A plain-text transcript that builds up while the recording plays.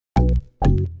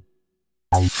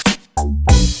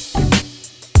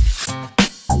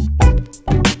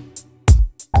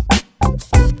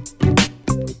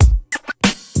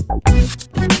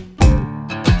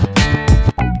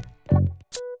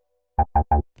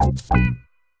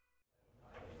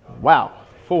Wow,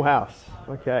 full house.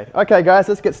 Okay, guys,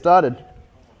 let's get started.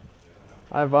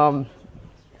 I've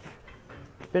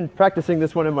been practicing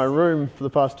this one in my room for the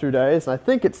past 2 days, and I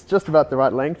think it's just about the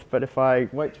right length, but if I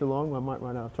wait too long, I might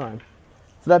run out of time.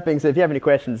 So that being said, if you have any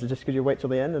questions, just could you wait till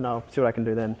the end, and I'll see what I can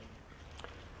do then.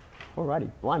 Alrighty,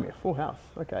 blimey, a full house.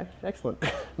 Okay, excellent.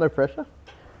 No pressure.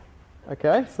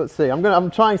 Okay, so let's see. I'm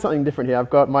trying something different here. I've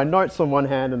got my notes on one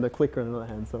hand and the clicker on another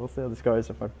hand, so we'll see how this goes,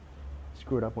 if I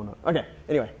screw it up or not. Okay,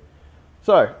 anyway.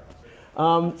 So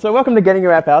welcome to Getting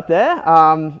Your App Out There.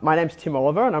 My name's Tim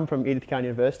Oliver, and I'm from Edith Cowan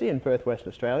University in Perth, Western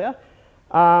Australia.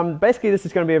 Basically, this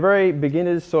is going to be a very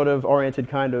beginners sort of oriented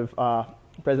kind of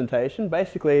presentation.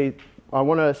 Basically, I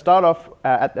want to start off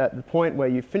at the point where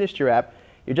you've finished your app,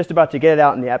 you're just about to get it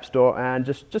out in the App Store, and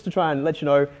just to try and let you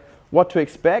know what to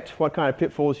expect, what kind of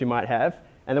pitfalls you might have,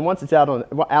 and then once it's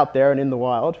out there and in the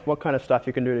wild, what kind of stuff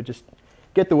you can do to just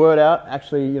get the word out,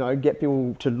 actually, get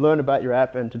people to learn about your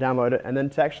app and to download it, and then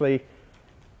to actually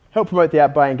help promote the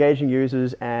app by engaging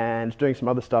users and doing some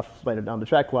other stuff later down the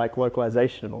track, like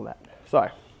localization and all that. So,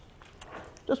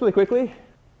 just really quickly,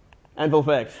 Anvil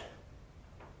effects.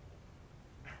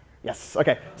 Yes,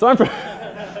 okay. So I'm from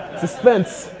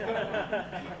suspense.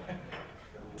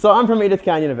 So I'm from Edith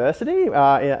Cowan University,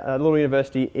 a little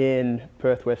university in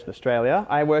Perth, Western Australia.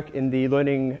 I work in the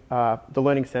learning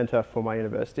centre for my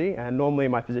university, and normally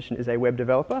my position is a web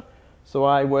developer. So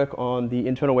I work on the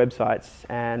internal websites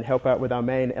and help out with our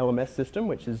main LMS system,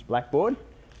 which is Blackboard,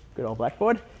 good old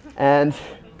Blackboard. But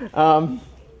on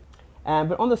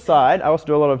the side, I also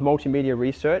do a lot of multimedia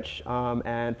research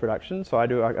and production. So I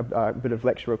do a bit of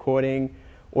lecture recording,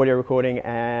 audio recording,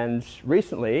 and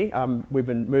recently we've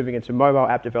been moving into mobile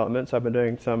app development, so I've been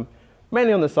doing some,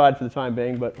 mainly on the side for the time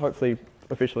being, but hopefully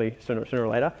officially sooner or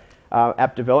later,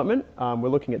 app development. We're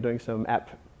looking at doing some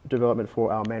app development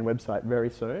for our main website very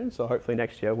soon, so hopefully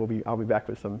next year I'll be back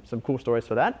with some cool stories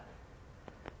for that.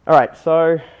 Alright,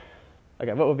 so,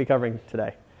 okay, what we'll be covering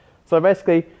today. So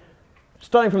basically,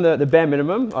 starting from the bare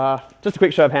minimum, just a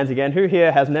quick show of hands again, who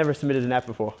here has never submitted an app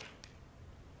before?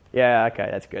 Yeah, okay,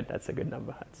 that's good. That's a good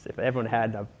number. If everyone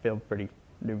had, I'd feel pretty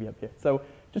newbie up here. So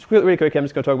just really quick, I'm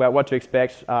just going to talk about what to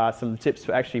expect, some tips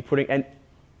for actually putting, and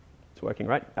it's working,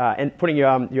 right? And putting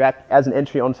your app as an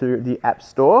entry onto the App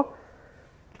Store.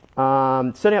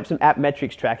 Setting up some app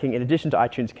metrics tracking in addition to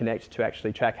iTunes Connect to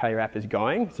actually track how your app is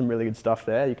going. Some really good stuff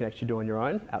there you can actually do on your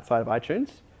own outside of iTunes.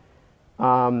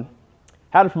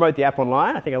 How to promote the app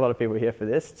online. I think a lot of people are here for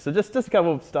this. So just a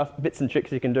couple of bits and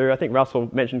tricks you can do. I think Russell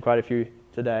mentioned quite a few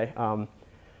today.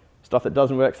 Stuff that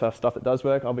doesn't work, stuff that does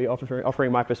work. I'll be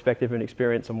offering my perspective and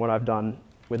experience on what I've done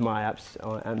with my apps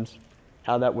and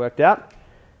how that worked out.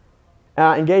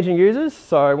 Engaging users.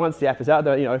 So once the app is out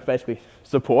there, basically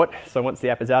support. So once the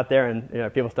app is out there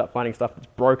and people start finding stuff that's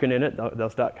broken in it, they'll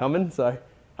start coming. So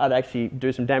how to actually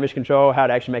do some damage control, how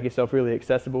to actually make yourself really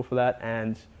accessible for that,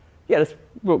 and yeah, there's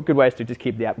good ways to just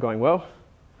keep the app going well.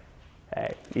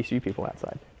 Hey, ECU people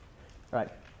outside. All right,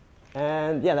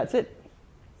 and yeah, that's it.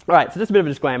 All right, so just a bit of a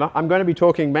disclaimer. I'm going to be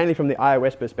talking mainly from the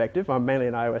iOS perspective. I'm mainly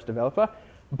an iOS developer,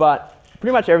 but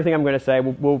pretty much everything I'm going to say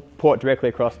will port directly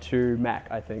across to Mac,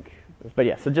 I think. But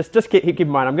yeah, so just keep in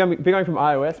mind, I'm going to be going from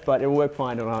iOS, but it will work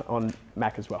fine on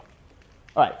Mac as well.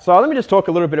 All right, so let me just talk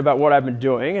a little bit about what I've been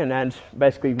doing and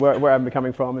basically where I've been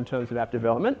coming from in terms of app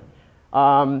development.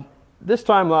 This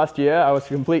time last year, I was a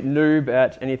complete noob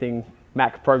at anything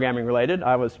Mac programming related.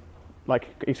 I was like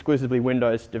exclusively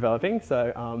Windows developing,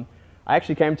 so I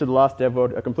actually came to the last dev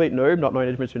world a complete noob, not knowing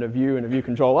the difference between a view and a view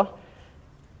controller.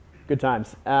 Good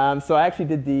times. So I actually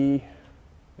did the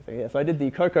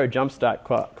Cocoa Jumpstart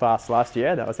class last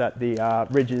year. That was at the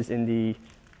Ridges in the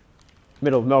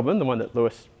middle of Melbourne, the one that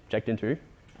Lewis checked into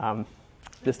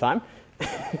this time.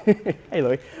 Hey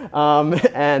Louis.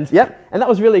 And that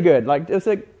was really good. Like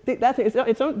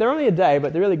they're only a day,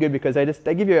 but they're really good because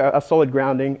they give you a solid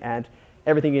grounding and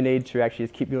everything you need to actually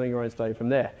just keep building your own study from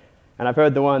there. And I've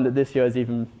heard the one that this year is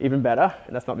even better,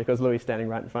 and that's not because Louis is standing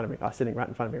right in front of me, sitting right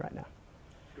in front of me right now.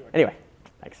 Good. Anyway,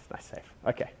 thanks, nice save.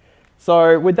 Okay,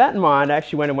 so with that in mind, I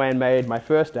actually went away and made my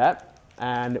first app,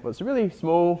 and it was a really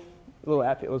small little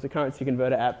app. It was a currency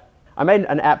converter app. I made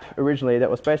an app originally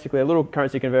that was basically a little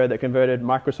currency converter that converted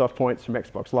Microsoft points from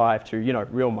Xbox Live to,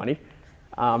 real money.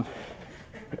 And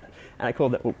I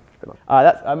called it,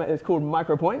 it's called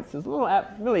Micropoints. It's a little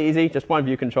app, really easy, just one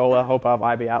view controller, a whole pile of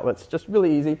IB outlets, just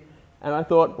really easy. And I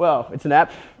thought, well, it's an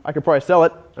app, I could probably sell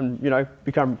it and,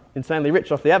 become insanely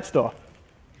rich off the App Store.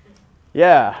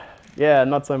 Yeah,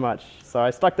 not so much. So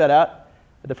I stuck that out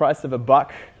at the price of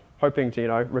 $1, hoping to,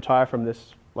 retire from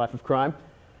this life of crime.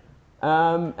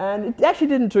 And it actually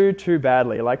didn't do too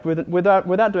badly. Like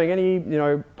without doing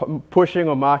any pushing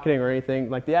or marketing or anything,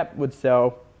 like the app would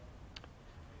sell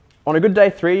on a good day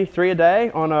three a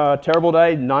day, on a terrible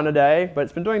day 9 a day. But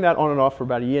it's been doing that on and off for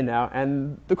about a year now.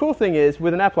 And the cool thing is,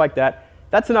 with an app like that,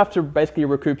 that's enough to basically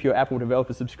recoup your Apple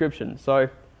developer subscription. So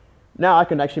now I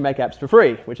can actually make apps for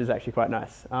free, which is actually quite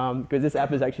nice, because this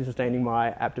app is actually sustaining my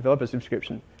app developer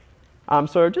subscription.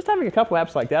 So just having a couple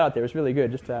apps like that out there is really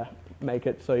good, just to make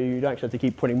it so you don't actually have to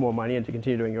keep putting more money in to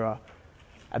continue doing your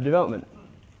app development.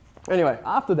 Anyway,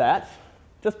 after that,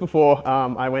 just before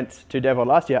I went to DevWorld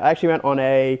last year, I actually went on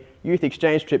a youth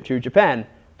exchange trip to Japan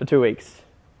for 2 weeks.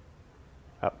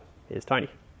 Oh, here's Tony.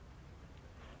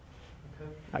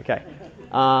 Okay.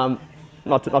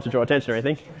 Not to draw attention or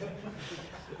anything.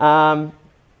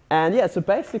 And yeah, so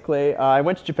basically, I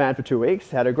went to Japan for 2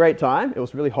 weeks, had a great time. It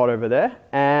was really hot over there.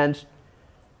 And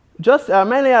just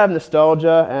mainly out of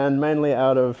nostalgia and mainly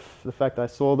out of the fact I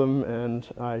saw them and,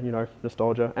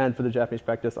 nostalgia, and for the Japanese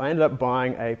practice, I ended up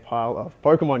buying a pile of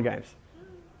Pokemon games.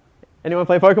 Anyone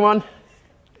play Pokemon?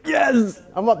 Yes!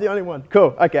 I'm not the only one.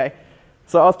 Cool, okay.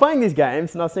 So I was playing these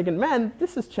games and I was thinking, man,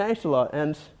 this has changed a lot.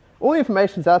 And all the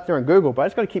information's out there on Google, but I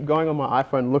just got to keep going on my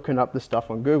iPhone looking up the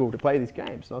stuff on Google to play these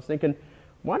games. And I was thinking,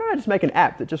 why don't I just make an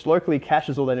app that just locally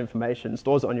caches all that information,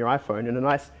 stores it on your iPhone in a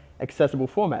nice, accessible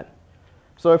format?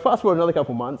 So fast forward another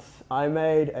couple months, I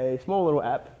made a small little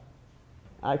app.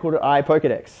 I called it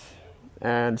iPokédex.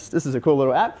 And this is a cool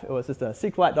little app. It was just a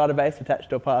SQLite database attached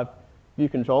to a pile of view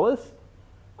controllers.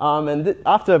 And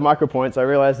after micropoints, I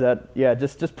realized that, yeah,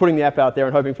 just putting the app out there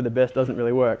and hoping for the best doesn't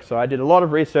really work. So I did a lot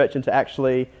of research into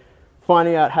actually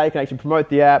finding out how you can actually promote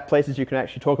the app, places you can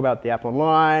actually talk about the app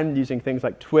online, using things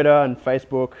like Twitter and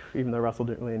Facebook, even though Russell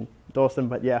didn't really endorse them,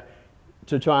 but yeah,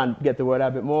 to try and get the word out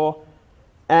a bit more.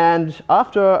 And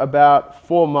after about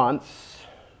 4 months,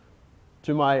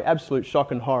 to my absolute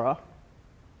shock and horror,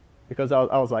 because I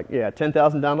was like, yeah,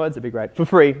 10,000 downloads, it'd be great. For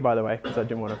free, by the way, because I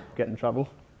didn't want to get in trouble.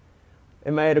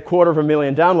 It made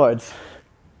 250,000 downloads,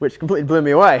 which completely blew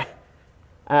me away.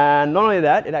 And not only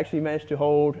that, it actually managed to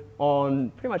hold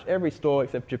on pretty much every store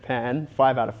except Japan,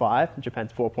 5 out of 5.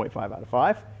 Japan's 4.5 out of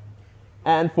 5.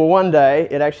 And for one day,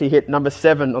 it actually hit number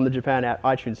 7 on the Japan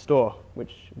iTunes store,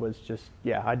 which was just,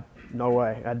 yeah, no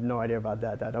way. I had no idea about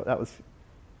that. That was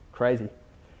crazy.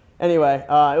 Anyway, it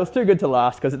was too good to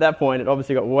last, because at that point, it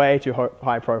obviously got way too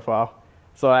high profile.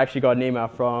 So I actually got an email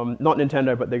from, not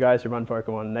Nintendo, but the guys who run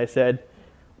Pokemon, and they said,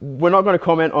 we're not going to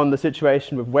comment on the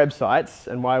situation with websites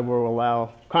and why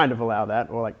we'll kind of allow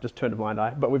that, or like just turn a blind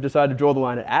eye, but we've decided to draw the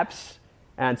line at apps,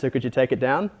 and so could you take it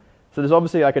down? So there's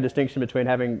obviously like a distinction between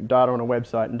having data on a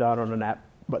website and data on an app,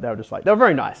 but they were just like, they were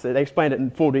very nice. They explained it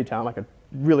in full detail, like a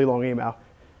really long email.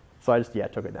 So I just, yeah,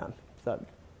 took it down. So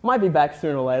might be back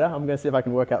sooner or later. I'm going to see if I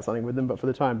can work out something with them, but for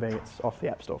the time being, it's off the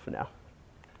App Store for now.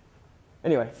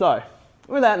 Anyway, so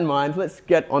with that in mind, let's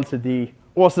get onto the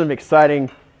awesome,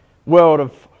 exciting world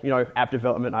of app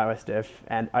development, iOS dev,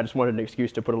 and I just wanted an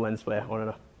excuse to put a lens flare on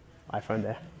an iPhone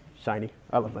there. Shiny.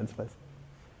 I love lens flares.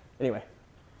 Anyway,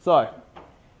 so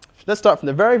let's start from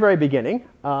the very, very beginning.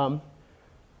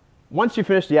 Once you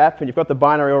finish the app and you've got the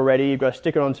binary already, you've got to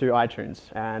stick it onto iTunes.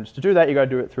 And to do that, you've got to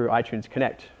do it through iTunes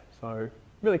Connect. So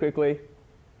really quickly,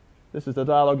 this is the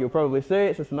dialog you'll probably see.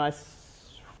 It's just a nice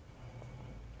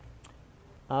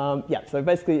so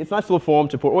basically, it's a nice little form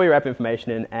to put all your app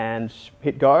information in and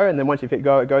hit go. And then once you've hit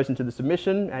go, it goes into the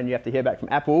submission, and you have to hear back from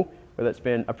Apple whether it's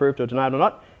been approved or denied or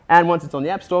not. And once it's on the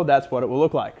App Store, that's what it will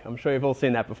look like. I'm sure you've all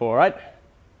seen that before, right?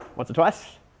 Once or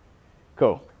twice?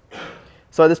 Cool.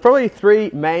 So there's probably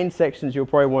 3 main sections you'll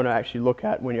probably want to actually look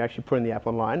at when you're actually putting the app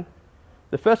online.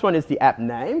 The first one is the app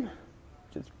name,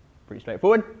 which is pretty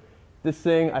straightforward. This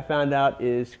thing I found out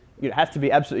is it has to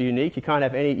be absolutely unique. You can't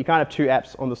have 2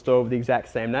 apps on the store with the exact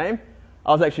same name.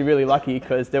 I was actually really lucky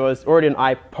because there was already an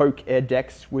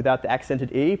iPokédex without the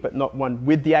accented E, but not one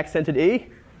with the accented E.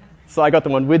 So I got the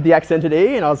one with the accented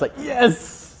E, and I was like, yes!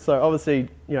 So obviously,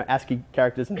 ASCII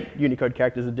characters and Unicode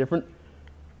characters are different.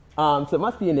 So it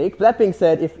must be unique. But that being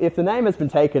said, if the name has been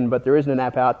taken, but there isn't an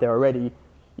app out there already,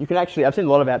 you can actually, I've seen a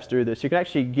lot of apps do this, you can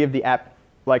actually give the app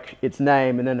like its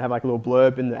name and then have like a little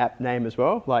blurb in the app name as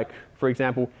well. Like, for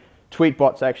example,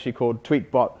 Tweetbot's actually called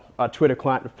Tweetbot, a Twitter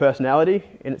client with personality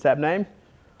in its app name.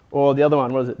 Or the other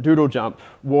one, what is it? Doodle Jump,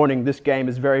 warning this game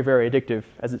is very, very addictive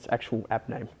as its actual app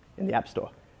name in the App Store.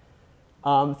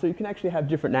 So you can actually have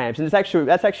different names. And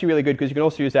that's actually really good because you can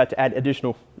also use that to add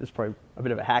additional, this is probably a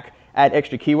bit of a hack, add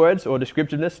extra keywords or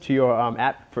descriptiveness to your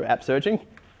app for app searching.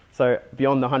 So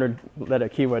beyond the 100-letter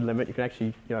keyword limit, you can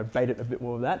actually bait it a bit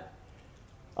more of that.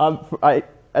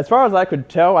 as far as I could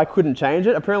tell, I couldn't change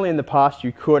it. Apparently in the past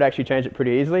you could actually change it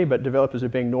pretty easily, but developers are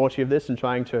being naughty of this and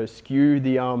trying to skew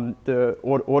the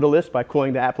order list by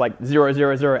calling the app like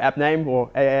 000 app name or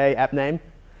AAA app name.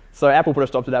 So Apple put a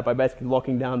stop to that by basically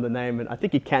locking down the name, and I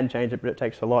think you can change it, but it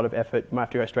takes a lot of effort. You might have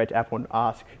to go straight to Apple and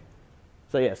ask.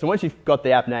 So yeah, so once you've got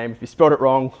the app name, if you spelled it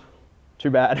wrong, too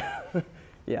bad.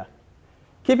 Yeah.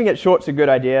 Keeping it short's a good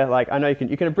idea. Like I know you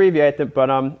can abbreviate them, but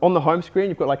on the home screen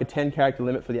you've got like a 10-character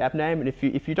limit for the app name, and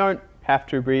if you don't have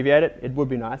to abbreviate it, it would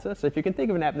be nicer. So if you can think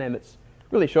of an app name that's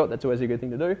really short, that's always a good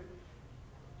thing to do.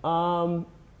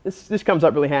 This comes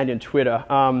up really handy in Twitter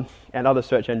and other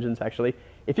search engines actually.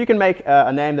 If you can make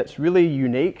a name that's really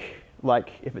unique,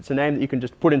 like if it's a name that you can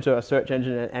just put into a search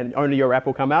engine and only your app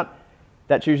will come out,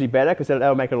 that's usually better because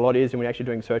that'll make it a lot easier when you're actually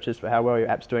doing searches for how well your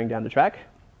app's doing down the track.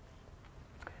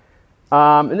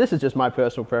 And this is just my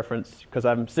personal preference because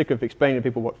I'm sick of explaining to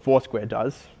people what Foursquare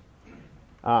does,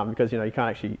 because you can't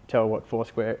actually tell what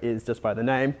Foursquare is just by the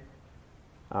name.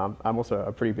 I'm also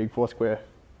a pretty big Foursquare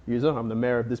user. I'm the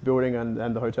mayor of this building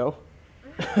and the hotel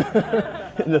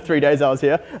in the 3 days I was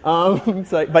here.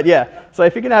 But yeah, so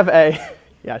if you can have a,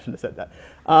 yeah, I shouldn't have said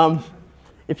that.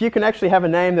 If you can actually have a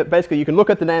name that basically you can look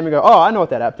at the name and go, oh, I know what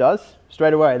that app does,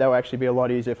 straight away, that will actually be a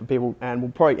lot easier for people and will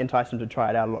probably entice them to try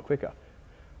it out a lot quicker.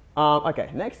 Okay,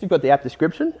 next you've got the app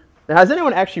description. Now, has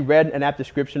anyone actually read an app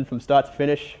description from start to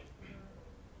finish?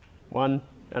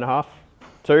 1.5?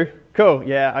 2? Cool,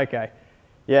 yeah, okay.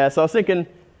 Yeah, so I was thinking,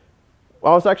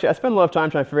 I spent a lot of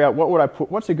time trying to figure out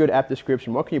what's a good app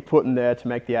description? What can you put in there to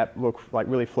make the app look like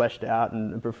really fleshed out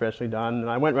and professionally done? And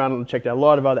I went around and checked out a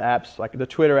lot of other apps. Like the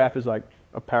Twitter app is like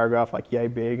a paragraph like yay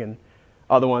big, and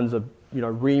other ones are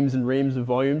reams and reams of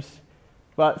volumes.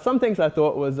 But some things I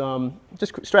thought was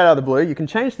just straight out of the blue. You can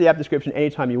change the app description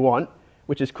anytime you want,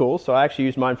 which is cool. So I actually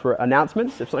used mine for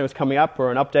announcements. If something was coming up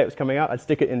or an update was coming out, I'd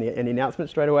stick it in the announcement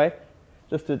straight away.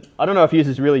 I don't know if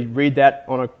users really read that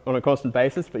on a constant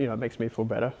basis, but it makes me feel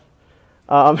better.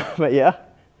 But yeah,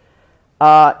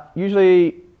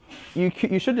 usually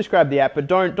you should describe the app, but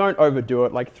don't overdo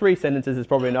it. Like 3 sentences is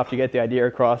probably enough to get the idea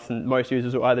across, and most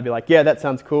users will either be like, yeah, that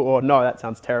sounds cool, or no, that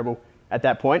sounds terrible at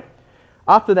that point.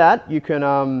 After that, you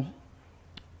can,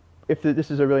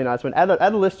 this is a really nice one, add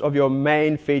a list of your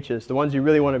main features, the ones you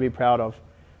really want to be proud of.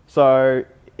 So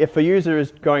if a user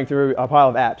is going through a pile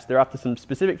of apps, they're after some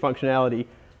specific functionality,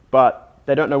 but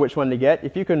they don't know which one to get,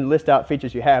 if you can list out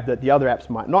features you have that the other apps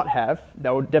might not have,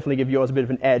 that will definitely give yours a bit of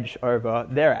an edge over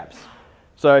their apps.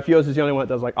 So if yours is the only one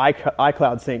that does like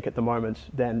iCloud sync at the moment,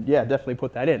 then yeah, definitely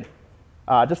put that in.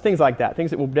 Just things like that, things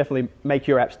that will definitely make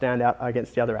your app stand out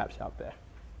against the other apps out there.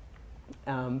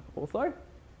 Also,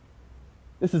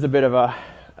 this is a bit of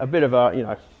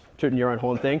a tooting your own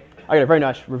horn thing. I got a very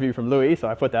nice review from Louis, so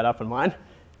I put that up on mine,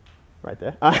 right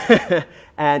there.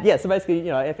 And yeah, so basically,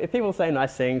 if people say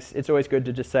nice things, it's always good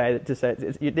to just say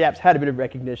the app's had a bit of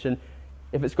recognition.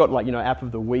 If it's got like app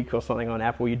of the week or something on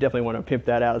Apple, you definitely want to pimp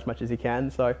that out as much as you can.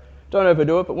 So don't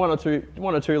overdo it, but one or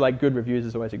two like good reviews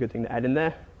is always a good thing to add in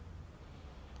there.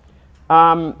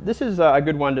 This is a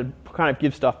good one to kind of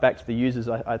give stuff back to the users,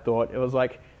 I thought. It was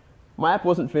like, my app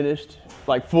wasn't finished,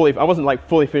 I wasn't like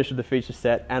fully finished with the feature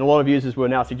set, and a lot of users were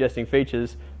now suggesting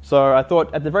features. So I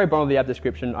thought at the very bottom of the app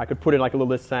description, I could put in like a little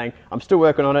list saying, I'm still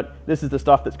working on it, this is the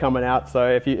stuff that's coming out, so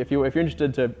if you're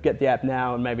interested to get the app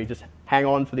now and maybe just hang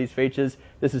on for these features,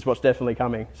 this is what's definitely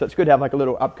coming. So it's good to have like a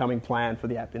little upcoming plan for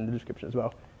the app in the description as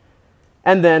well.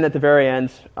 And then at the very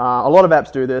end, a lot of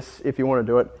apps do this if you want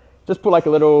to do it. Just put like a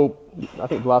little, I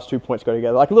think the last 2 points go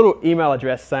together, like a little email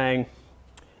address saying,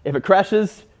 if it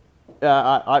crashes,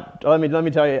 let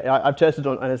me tell you, I've tested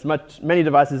on as many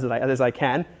devices as I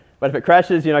can, but if it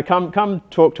crashes, come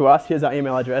talk to us, here's our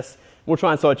email address, we'll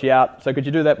try and sort you out, so could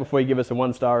you do that before you give us a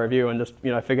 1-star review and just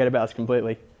forget about us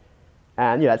completely.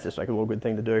 And yeah, it's just like a little good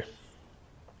thing to do.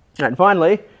 And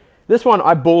finally, this one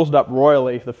I ballsed up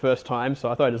royally the first time, so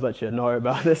I thought I'd just let you know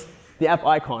about this, the app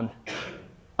icon.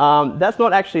 That's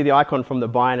not actually the icon from the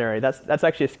binary. That's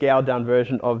actually a scaled down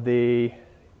version of the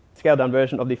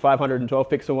 512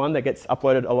 pixel one that gets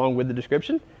uploaded along with the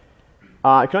description. It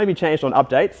can only be changed on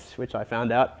updates, which I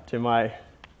found out to my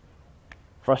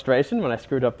frustration when I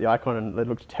screwed up the icon and it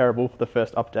looked terrible for the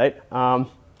first update.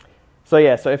 So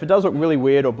yeah, so if it does look really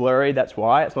weird or blurry, that's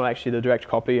why. It's not actually the direct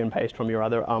copy and paste from your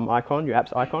other icon, your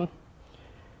app's icon.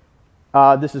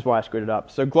 This is why I screwed it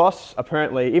up. So gloss,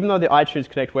 apparently, even though the iTunes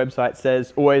Connect website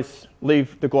says always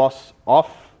leave the gloss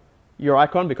off your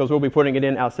icon because we'll be putting it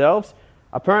in ourselves,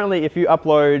 apparently if you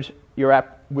upload your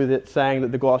app with it saying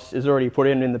that the gloss is already put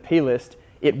in the plist,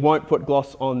 it won't put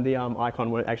gloss on the icon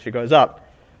when it actually goes up.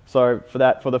 So for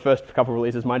the first couple of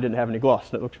releases, mine didn't have any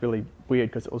gloss, and it looked really weird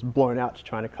because it was blown out to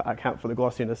trying to account for the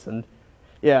glossiness. And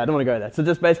yeah, I don't want to go there. So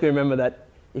just basically remember that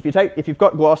if you've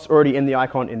got gloss already in the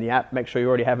icon in the app, make sure you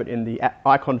already have it in the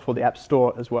icon for the App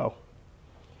Store as well.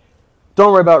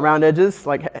 Don't worry about round edges.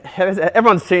 Like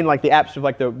everyone's seen like the apps with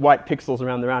like the white pixels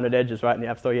around the rounded edges, right, in the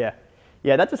App Store. Yeah,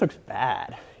 that just looks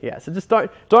bad. Yeah, so just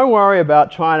don't worry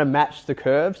about trying to match the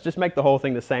curves. Just make the whole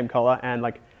thing the same color, and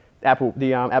like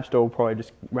the App Store will probably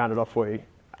just round it off for you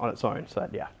on its own. So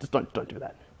yeah, just don't do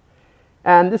that.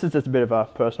 And this is just a bit of a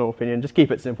personal opinion. Just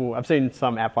keep it simple. I've seen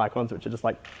some app icons which are just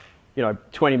like,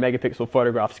 20 megapixel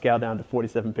photograph scaled down to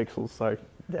 47 pixels. So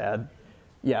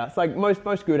yeah, it's like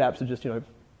most good apps are just,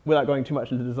 without going too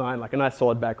much into design, like a nice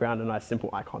solid background, a nice simple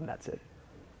icon, that's it.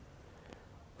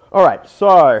 All right,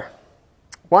 so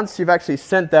once you've actually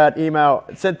sent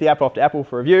the app off to Apple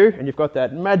for review, and you've got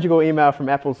that magical email from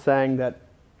Apple saying that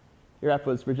your app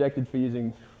was rejected for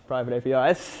using private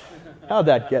APIs, how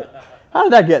did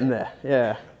that get in there?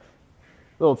 Yeah.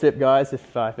 Little tip, guys,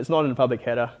 if it's not in a public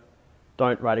header,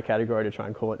 don't write a category to try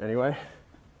and call it anyway.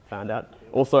 Found out.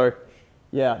 Also,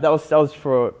 yeah, that was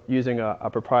for using a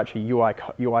proprietary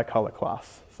UI color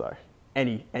class. So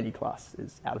any class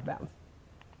is out of bounds.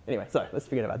 Anyway, so let's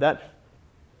forget about that.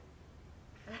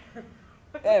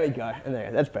 There we go. And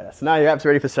there, that's better. So now your app's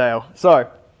ready for sale. So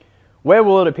where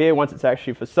will it appear once it's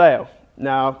actually for sale?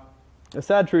 Now, the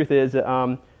sad truth is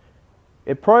that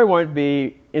it probably won't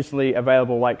be instantly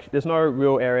available. Like, there's no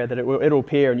real area that it'll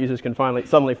appear and users can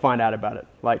suddenly find out about it.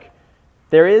 Like,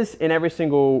 there is in every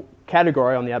single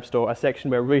category on the App Store a section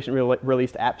where recently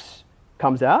released apps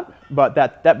comes out, but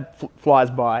that flies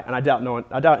by, and I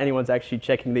doubt anyone's actually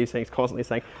checking these things constantly,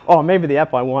 saying, "Oh, maybe the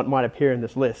app I want might appear in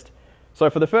this list." So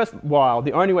for the first while,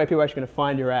 the only way people are actually going to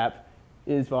find your app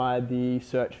is via the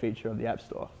search feature of the App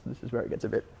Store. So this is where it gets a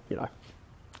bit,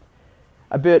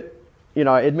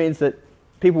 it means that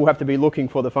people have to be looking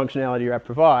for the functionality your app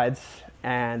provides,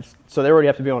 and so they already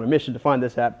have to be on a mission to find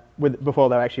this app before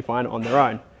they actually find it on their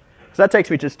own. So that takes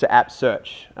me just to app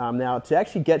search. Now, to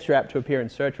actually get your app to appear in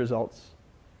search results,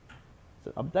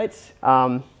 updates,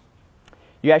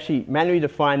 you actually manually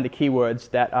define the keywords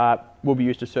that will be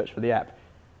used to search for the app.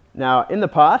 Now, in the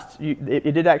past,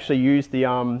 it did actually use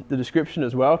the description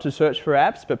as well to search for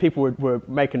apps, but people were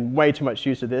making way too much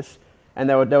use of this. And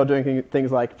they were doing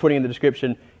things like putting in the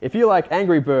description, if you like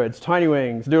Angry Birds, Tiny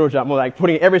Wings, Doodle Jump, more like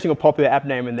putting every single popular app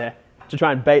name in there to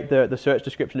try and bait the search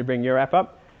description to bring your app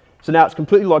up. So now it's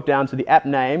completely locked down to the app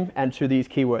name and to these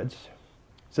keywords.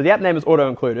 So the app name is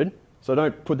auto-included, so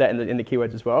don't put that in the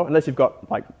keywords as well, unless you've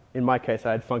got, like in my case,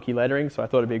 I had funky lettering, so I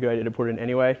thought it'd be a good idea to put it in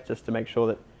anyway, just to make sure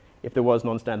that if there was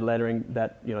non-standard lettering,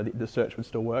 that the search would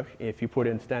still work if you put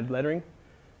in standard lettering.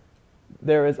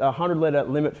 There is a 100-letter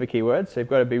limit for keywords, so you've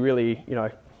got to be really,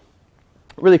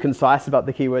 really concise about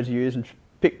the keywords you use and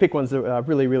pick ones that are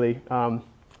really, really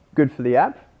good for the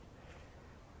app.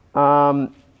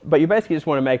 But you basically just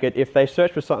want to make it, if they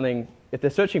search for something, if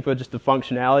they're searching for just the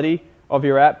functionality of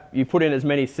your app, you put in as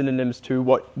many synonyms to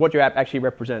what your app actually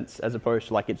represents as opposed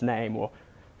to like its name or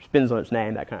spins on its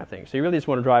name, that kind of thing. So you really just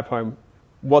want to drive home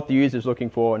what the user is looking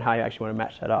for and how you actually want to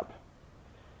match that up.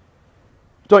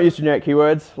 Don't use generic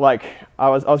keywords. Like I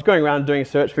was going around doing a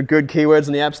search for good keywords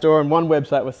in the App Store, and one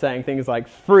website was saying things like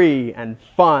free and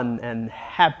fun and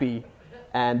happy,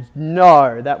 and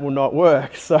no, that will not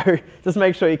work. So just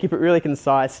make sure you keep it really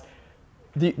concise.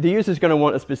 The user's going to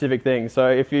want a specific thing. So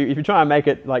if you try and make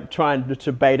it like trying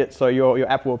to bait it so your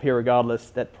app will appear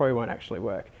regardless, that probably won't actually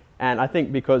work. And I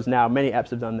think because now many apps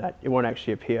have done that, it won't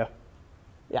actually appear.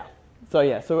 Yeah.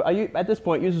 So at this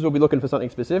point, users will be looking for something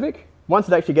specific. Once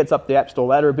it actually gets up the App Store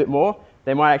ladder a bit more,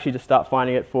 they might actually just start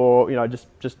finding it for,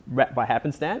 just by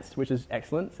happenstance, which is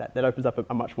excellent. That opens up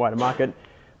a much wider market.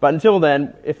 But until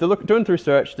then, if they're doing through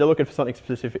search, they're looking for something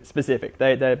specific.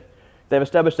 They've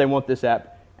established they want this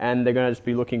app, and they're going to just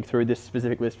be looking through this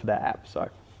specific list for that app. So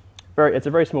it's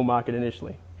a very small market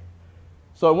initially.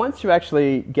 So once you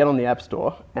actually get on the App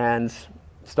Store and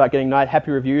start getting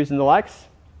happy reviews and the likes,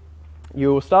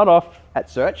 you will start off at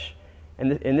search,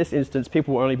 and in this instance,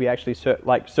 people will only be actually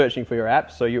searching for your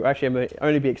app, so you actually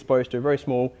only be exposed to a very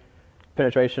small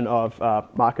penetration of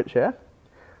market share.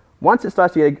 Once it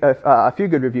starts to get a few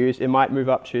good reviews, it might move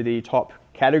up to the top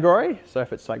category. So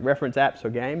if it's like reference apps or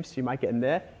games, you might get in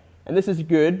there. And this is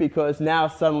good because now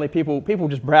suddenly people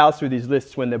just browse through these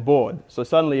lists when they're bored. So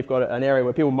suddenly you've got an area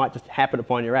where people might just happen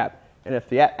upon your app, and if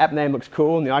the app name looks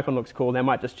cool and the icon looks cool, they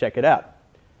might just check it out.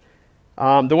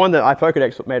 The one that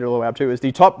iPokédex made it all the way up to is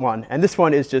the top one, and this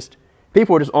one is just,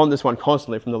 people are just on this one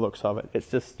constantly from the looks of it. It's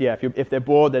just, yeah, if they're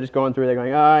bored, they're just going through, they're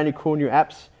going, any cool new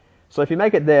apps? So if you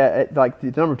make it there, like the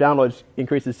number of downloads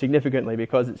increases significantly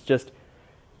because it's just,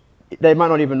 they might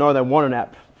not even know they want an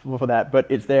app for that, but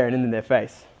it's there and in their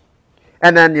face.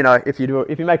 And then, you know, if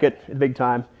you make it a big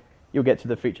time, you'll get to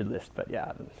the featured list. But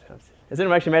yeah, has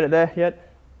anyone actually made it there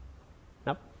yet?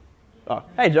 No? Oh,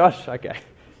 hey Josh, okay.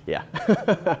 Yeah.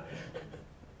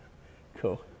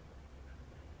 Cool.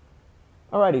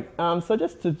 Alrighty, so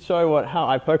just to show how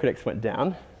iPokédex went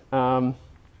down,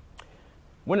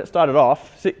 when it started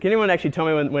off, can anyone actually tell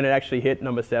me when it actually hit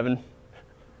number 7?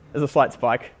 There's a slight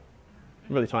spike,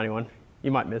 a really tiny one.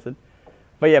 You might miss it.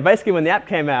 But yeah, basically when the app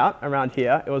came out around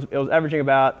here, it was averaging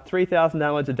about 3,000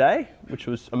 downloads a day, which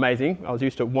was amazing. I was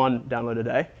used to 1 download a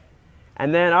day.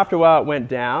 And then after a while it went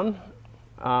down.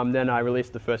 Then I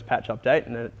released the first patch update,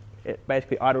 and then it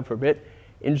basically idled for a bit.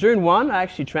 In June 1, I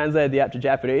actually translated the app to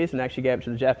Japanese and actually gave it to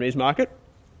the Japanese market.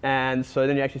 And so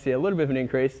then you actually see a little bit of an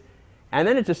increase. And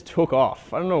then it just took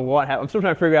off. I don't know what happened. I'm still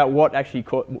trying to figure out what actually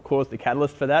caused the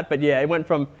catalyst for that. But yeah, it went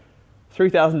from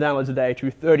 3,000 downloads a day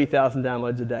to 30,000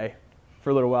 downloads a day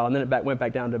for a little while, and then it went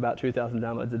back down to about 2,000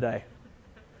 downloads a day.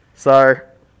 So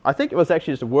I think it was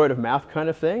actually just a word of mouth kind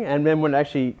of thing, and then when it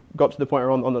actually got to the point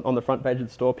where on the front page of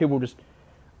the store,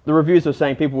 the reviews were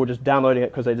saying people were just downloading it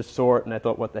because they just saw it and they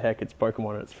thought, what the heck, it's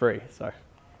Pokemon and it's free. So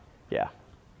yeah.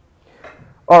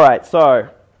 Alright, so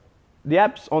the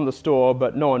app's on the store,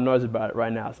 but no one knows about it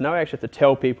right now. So now we actually have to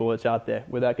tell people it's out there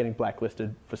without getting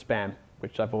blacklisted for spam,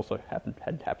 which I've also had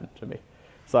happen to me.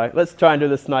 So let's try and do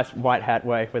this nice white hat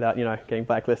way without, you know, getting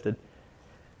blacklisted.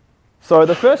 So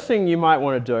the first thing you might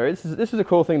want to do, this is a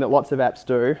cool thing that lots of apps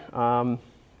do,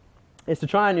 is to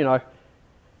try and, you know,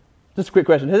 just a quick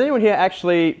question. Has anyone here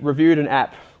actually reviewed an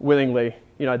app willingly?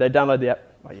 You know, they download the app.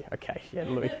 Oh yeah, okay, yeah,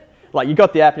 like you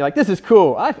got the app and you're like, this is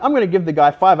cool. I'm going to give the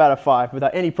guy 5 out of 5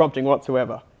 without any prompting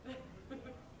whatsoever.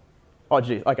 Oh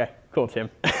geez, okay, cool, Tim.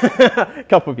 A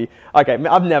couple of you. Okay,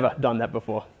 I've never done that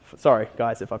before. Sorry,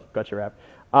 guys, if I've got your app.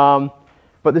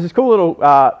 But there's this cool little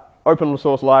open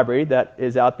source library that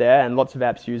is out there, and lots of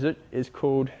apps use it.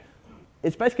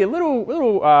 It's basically a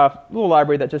little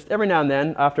library that just every now and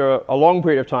then, after a long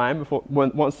period of time,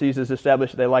 once the users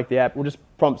establish that they like the app, will just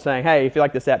prompt saying, hey, if you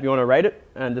like this app, you want to rate it,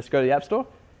 and just go to the App Store.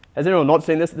 Has anyone not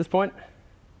seen this at this point?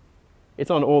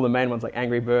 It's on all the main ones like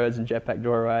Angry Birds and Jetpack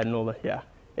Joyride and all the, yeah,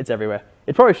 it's everywhere.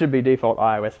 It probably should be default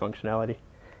iOS functionality.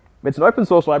 But it's an open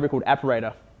source library called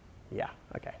Apparator. Yeah,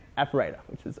 okay, Apparator,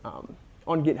 which is on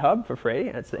GitHub for free,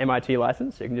 and it's an MIT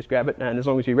license, so you can just grab it, and as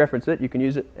long as you reference it, you can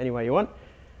use it any way you want.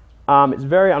 It's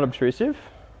very unobtrusive.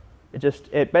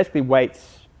 It basically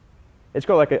waits. It's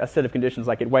got like a set of conditions,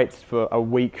 like it waits for a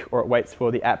week, or it waits for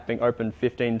the app being opened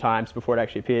 15 times before it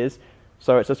actually appears.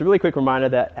 So it's just a really quick reminder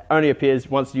that only appears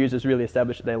once the users really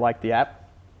establish that they like the app.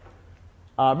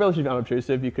 Relatively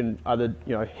unobtrusive. You can either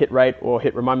hit rate or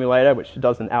hit remind me later, which it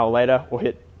does an hour later, or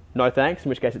hit no thanks, in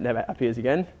which case it never appears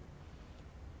again.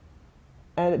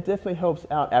 And it definitely helps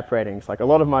out app ratings. Like a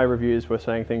lot of my reviews were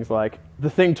saying things like, the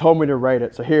thing told me to rate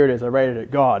it, so here it is, I rated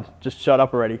it. God, just shut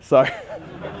up already. So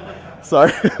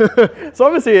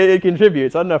obviously it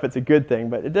contributes. I don't know if it's a good thing,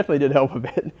 but it definitely did help a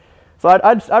bit. So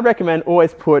I'd recommend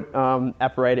always put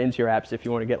Apparator into your apps if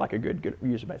you want to get like a good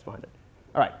user base behind it.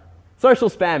 All right, social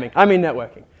spamming,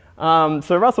 networking.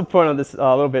 So Russell pointed on this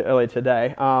a little bit earlier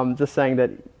today, just saying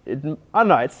that, I don't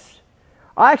know,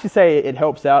 I actually say it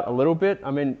helps out a little bit.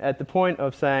 I mean, at the point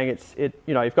of saying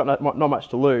you've got not much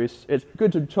to lose, it's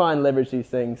good to try and leverage these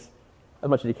things as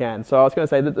much as you can. So I was going to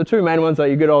say that the two main ones are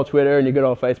your good old Twitter and your good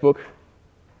old Facebook.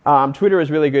 Twitter is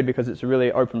really good because it's a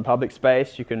really open public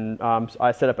space. You can,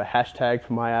 I set up a hashtag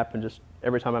for my app, and just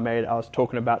every time I was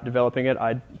talking about developing it,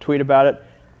 I'd tweet about it.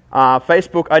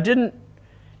 Facebook, I didn't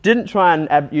try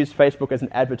and use Facebook as an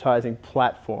advertising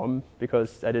platform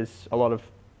because that is a lot of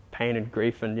pain and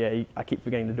grief, and yeah, I keep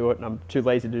forgetting to do it, and I'm too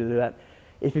lazy to do that.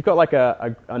 If you've got like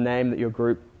a name that your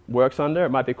group works under, it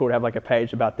might be cool to have like a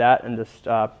page about that and just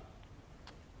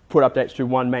put updates to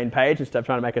one main page instead of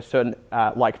trying to make a certain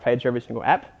like page for every single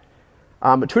app.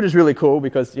 But Twitter's really cool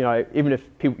because even if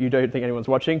you don't think anyone's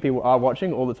watching, people are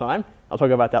watching all the time. I'll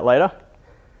talk about that later.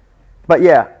 But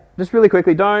yeah, just really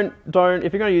quickly, don't if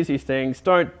you're going to use these things,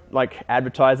 don't like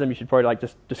advertise them. You should probably like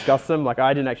just discuss them. Like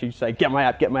I didn't actually say get my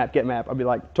app, get my app, get my app. I'd be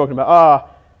like talking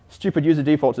about stupid user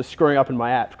defaults are screwing up in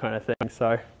my app kind of thing.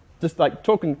 So just like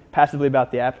talking passively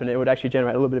about the app, and it would actually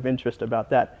generate a little bit of interest about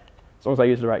that as long as I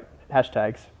use the right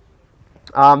hashtags.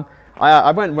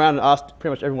 I went around and asked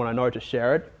pretty much everyone I know to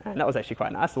share it, and that was actually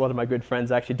quite nice. A lot of my good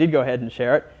friends actually did go ahead and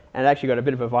share it, and it actually got a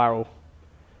bit of a viral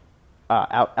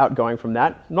outgoing from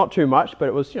that. Not too much, but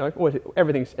it was, always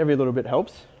every little bit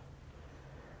helps.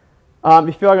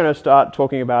 If you're going to start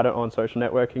talking about it on social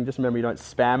networking, just remember you don't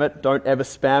spam it. Don't ever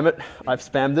spam it. I've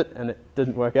spammed it and it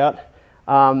didn't work out.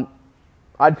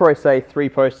 I'd probably say 3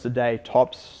 posts a day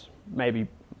tops, maybe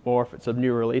more if it's a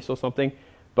new release or something.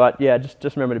 But yeah,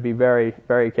 just remember to be very,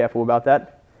 very careful about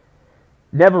that.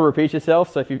 Never repeat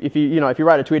yourself. So if you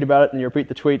write a tweet about it and you repeat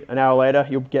the tweet an hour later,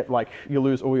 you'll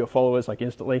lose all your followers like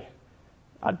instantly.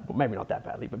 Well, maybe not that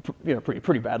badly, but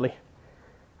pretty badly.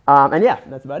 And yeah,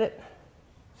 that's about it.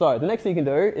 So the next thing you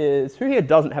can do is, who here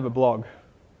doesn't have a blog?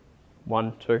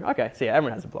 1, 2. Okay, so yeah,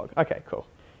 everyone has a blog. Okay, cool.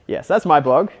 Yeah, so that's my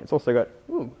blog. It's also got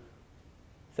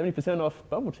 70% off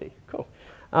bubble tea. Cool.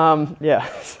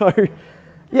 Yeah, so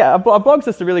yeah, a blog's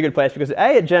just a really good place because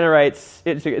it generates.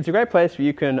 It's a great place where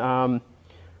you can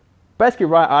basically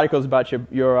write articles about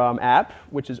your app,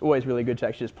 which is always really good to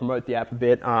actually just promote the app a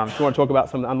bit. If you want to talk about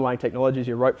some of the underlying technologies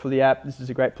you wrote for the app, this is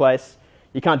a great place.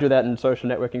 You can't do that in social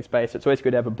networking space. It's always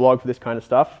good to have a blog for this kind of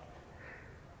stuff.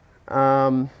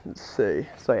 Let's see.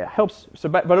 So yeah, helps.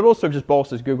 But it also just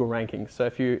bolsters Google rankings. So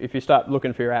if you start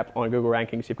looking for your app on Google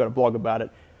rankings, you've got a blog about it.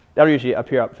 That'll usually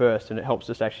appear up first, and it helps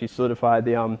just actually solidify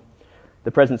the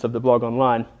presence of the blog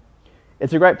online.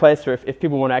 It's a great place for if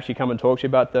people want to actually come and talk to you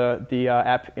about the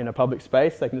app in a public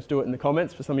space, they can just do it in the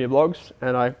comments for some of your blogs.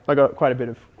 And I got quite a bit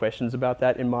of questions about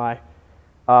that in my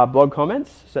blog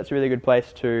comments. So that's a really good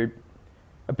place to.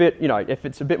 If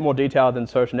it's a bit more detailed than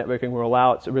social networking will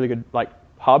allow, it's a really good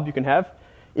hub you can have.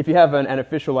 If you have an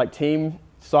official team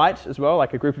site as well,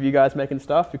 like a group of you guys making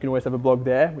stuff, you can always have a blog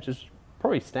there, which is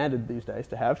probably standard these days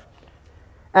to have.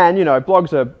 And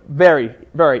blogs are very,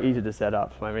 very easy to set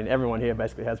up. I mean, everyone here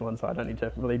basically has one, so I don't need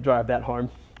to really drive that home.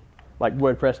 Like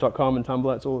WordPress.com and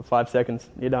Tumblr, it's all 5 seconds,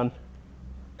 you're done.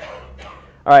 All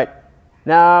right,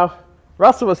 now.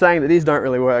 Russell was saying that these don't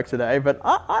really work today, but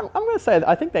I'm going to say that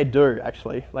I think they do,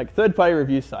 actually, like third-party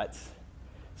review sites.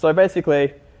 So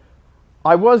basically,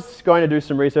 I was going to do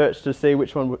some research to see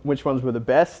which ones were the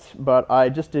best, but I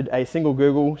just did a single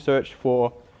Google search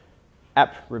for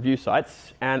app review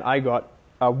sites, and I got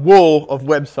a wall of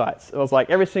websites. It was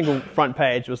like every single front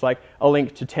page was like a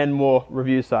link to 10 more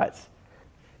review sites.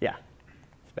 Yeah,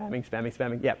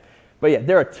 spamming, yeah. But yeah,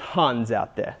 there are tons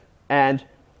out there. And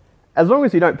as long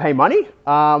as you don't pay money, you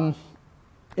got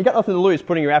nothing to lose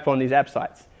putting your app on these app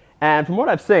sites. And from what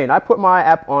I've seen, I put my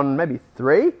app on maybe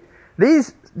 3.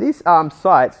 These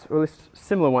sites, or at least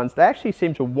similar ones, they actually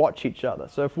seem to watch each other.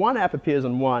 So if one app appears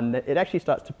on one, it actually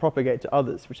starts to propagate to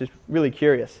others, which is really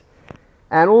curious.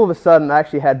 And all of a sudden, I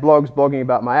actually had blogs blogging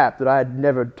about my app that I had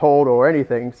never told or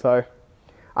anything. So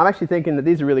I'm actually thinking that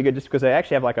these are really good just because they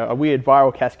actually have like a weird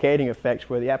viral cascading effect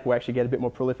where the app will actually get a bit more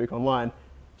prolific online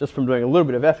just from doing a little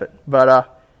bit of effort. But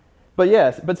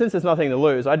since there's nothing to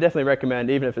lose, I definitely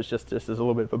recommend, even if it's just as a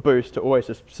little bit of a boost, to always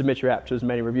just submit your app to as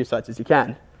many review sites as you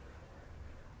can.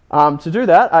 To do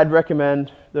that, I'd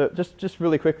recommend, just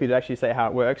really quickly to actually say how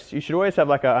it works, you should always have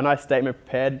like a nice statement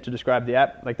prepared to describe the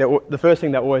app. Like the first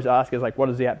thing they always ask is like, what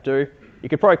does the app do? You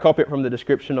could probably copy it from the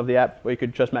description of the app, or you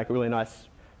could just make a really nice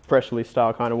press release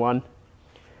style kind of one.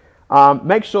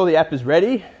 Make sure the app is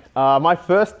ready. My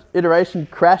first iteration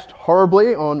crashed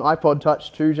horribly on iPod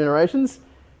Touch 2 generations,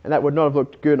 and that would not have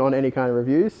looked good on any kind of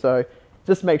reviews. So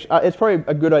just make sure, it's probably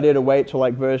a good idea to wait till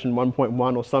like version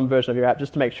 1.1 or some version of your app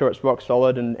just to make sure it's rock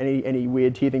solid and any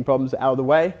weird teething problems are out of the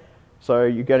way. So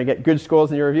you're going to get good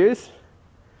scores in your reviews.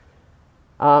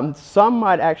 Some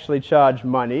might actually charge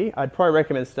money. I'd probably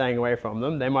recommend staying away from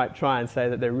them. They might try and say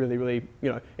that they're really,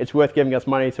 it's worth giving us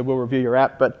money, so we'll review your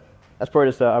app, but that's probably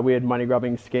just a weird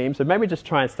money-grubbing scheme, so maybe just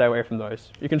try and stay away from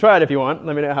those. You can try it if you want.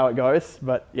 Let me know how it goes,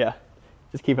 but yeah,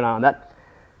 just keep an eye on that.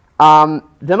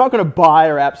 They're not going to buy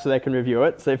your app so they can review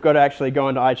it, so you've got to actually go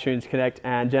into iTunes Connect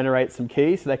and generate some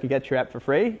keys so they can get your app for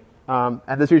free. And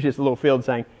there's usually just a little field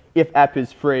saying, if app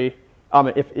is free,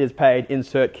 if is paid,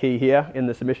 insert key here in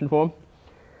the submission form.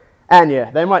 And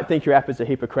yeah, they might think your app is a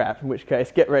heap of crap, in which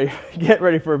case get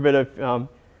ready for a bit of,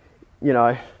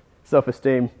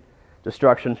 self-esteem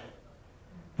destruction.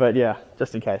 But yeah,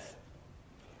 just in case.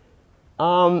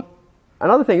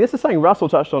 Another thing, this is something Russell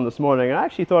touched on this morning, and I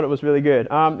actually thought it was really good.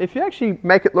 If you actually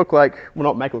make it look like, well,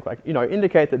 not make it look like,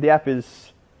 indicate that the app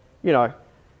is,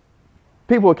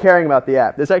 people are caring about the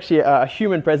app. There's actually a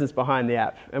human presence behind the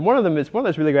app. And one of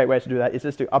those really great ways to do that is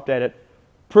just to update it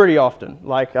pretty often.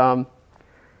 Like,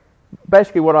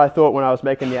 basically what I thought when I was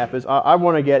making the app is I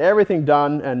want to get everything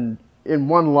done and in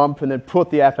one lump and then put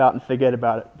the app out and forget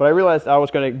about it. But I realized I was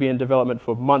going to be in development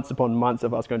for months upon months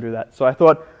if I was going to do that. So I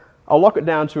thought I'll lock it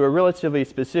down to a relatively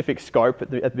specific scope at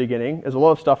the beginning. There's a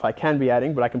lot of stuff I can be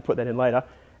adding, but I can put that in later.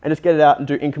 And just get it out and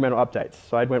do incremental updates.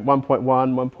 So I went 1.1,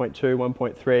 1.2,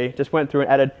 1.3, just went through and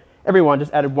added everyone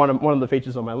just added one of the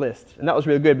features on my list. And that was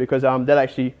really good because that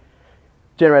actually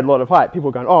generated a lot of hype. People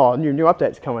were going, oh, new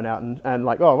updates coming out, and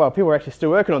like, oh, well, people are actually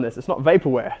still working on this. It's not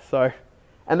vaporware. So,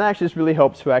 and that actually just really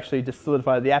helps to actually just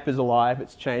solidify the app is alive,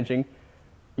 it's changing.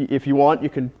 If you want, you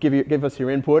can give us your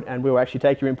input, and we'll actually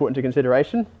take your input into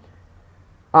consideration.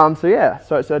 So yeah,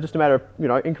 so just a matter of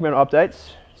incremental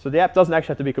updates. So the app doesn't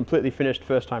actually have to be completely finished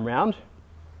first time round.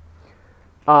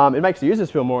 It makes the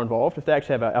users feel more involved if they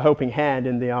actually have a helping hand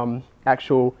in the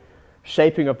actual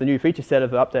shaping of the new feature set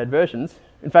of the updated versions.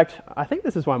 In fact, I think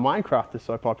this is why Minecraft is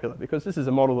so popular, because this is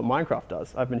a model that Minecraft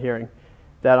does. I've been hearing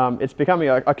that it's becoming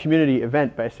a community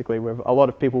event, basically, with a lot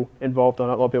of people involved on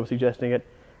it, a lot of people suggesting it,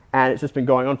 and it's just been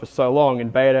going on for so long in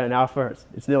beta and alpha.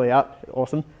 It's nearly out.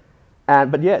 Awesome.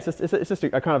 But yeah, it's just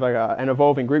a kind of like an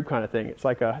evolving group kind of thing. It's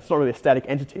like it's not really a static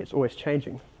entity. It's always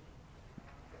changing.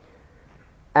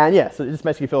 And yeah, so it just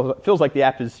basically feels like the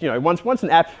app is, once an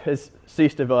app has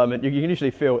ceased development, you can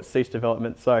usually feel it's ceased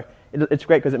development. So it's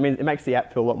great because it makes the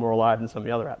app feel a lot more alive than some of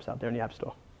the other apps out there in the App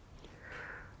Store.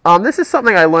 This is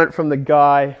something I learned from the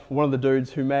guy, one of the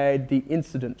dudes who made the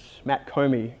Incident, Matt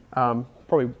Comey,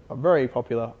 probably a very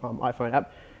popular iPhone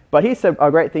app. But he said a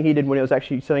great thing he did when he was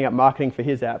actually setting up marketing for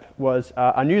his app was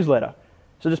a newsletter.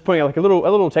 So just putting like a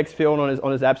little text field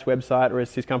on his app's website or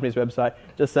his company's website,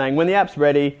 just saying when the app's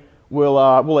ready, we'll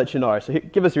let you know. So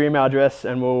give us your email address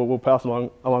and we'll pass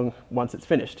along once it's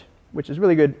finished, which is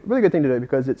really good thing to do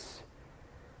because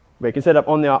we can set up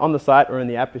on the site or in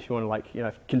the app if you want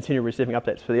to continue receiving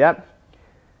updates for the app.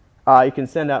 You can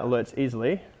send out alerts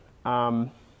easily.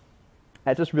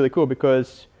 It's just really cool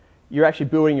because you're actually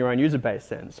building your own user base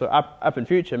then. So up in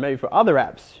future, maybe for other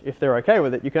apps, if they're okay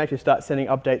with it, you can actually start sending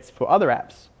updates for other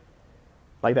apps.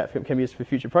 Like that can be used for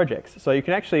future projects. So you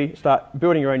can actually start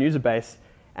building your own user base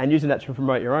and using that to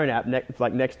promote your own app,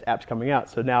 like next apps coming out.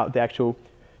 So now the actual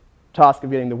task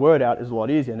of getting the word out is a lot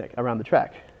easier around the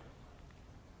track.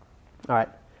 All right.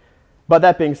 But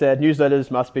that being said,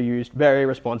 newsletters must be used very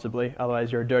responsibly,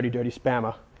 otherwise you're a dirty, dirty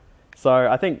spammer. So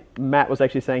I think Matt was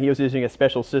actually saying he was using a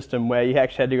special system where you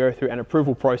actually had to go through an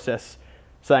approval process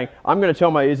saying, I'm going to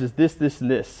tell my users this, this, and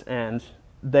this, and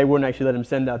they wouldn't actually let him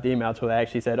send out the email until they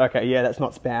actually said, okay, yeah, that's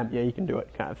not spam, yeah, you can do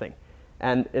it, kind of thing.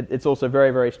 And it's also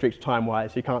very, very strict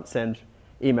time-wise. You can't send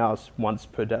emails once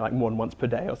per day, like more than once per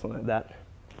day or something like that.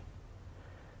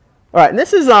 All right, and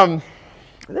this is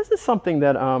something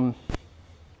that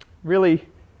really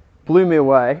blew me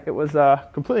away. It was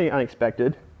completely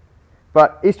unexpected.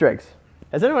 But Easter eggs.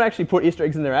 Has anyone actually put Easter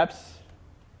eggs in their apps?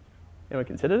 Anyone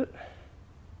considered it?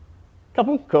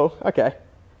 Couple? Cool. Okay.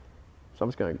 So I'm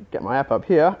just going to get my app up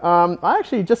here. I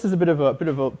actually, just as a bit of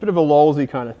a lolsy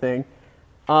kind of thing,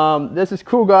 there's this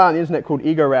cool guy on the internet called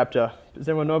Ego Raptor. Does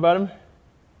anyone know about him?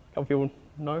 A couple people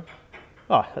know?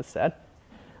 Oh, that's sad.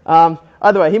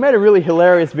 Either way, he made a really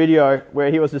hilarious video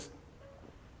where he was just...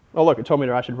 Oh, look, it told me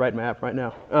that I should rate my app right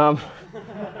now.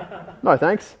 No,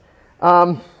 thanks.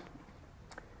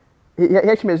 He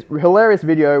actually made a hilarious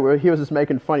video where he was just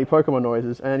making funny Pokemon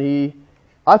noises, and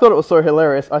I thought it was so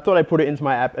hilarious, I thought I'd put it into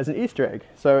my app as an Easter egg.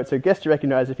 So it's a guess to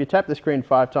recognize if you tap the screen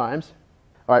 5 times.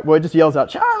 All right, well, it just yells out,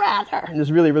 Charmander, in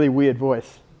this really, really weird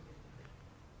voice.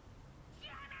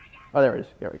 Oh, there it is.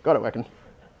 Yeah, we got it working.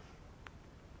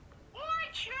 I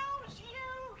chose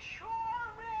you,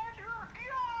 Charmander,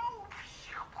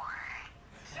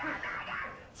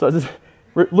 So it's just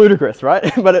ludicrous,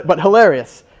 right? but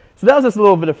hilarious. So that was just a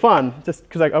little bit of fun, just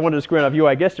because I wanted to screw enough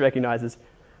UI guest recognizers.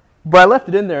 But I left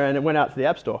it in there and it went out to the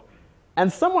App Store.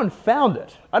 And someone found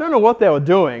it. I don't know what they were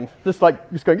doing, just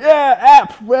going, yeah,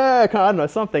 app, yeah, I don't know,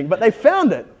 something. But they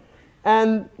found it.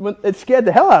 And it scared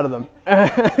the hell out of them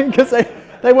because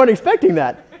they weren't expecting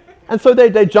that. And so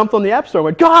they jumped on the App Store and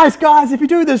went, guys, if you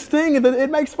do this thing,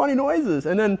 it makes funny noises.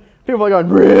 And then people are going,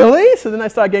 really? So then they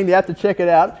started getting the app to check it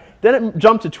out. Then it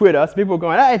jumped to Twitter, so people were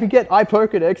going, hey, if you get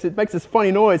iPokédex, it makes this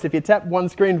funny noise if you tap one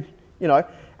screen,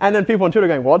 And then people on Twitter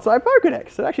going, what's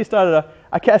iPokédex? So it actually started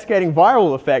a cascading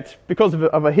viral effect because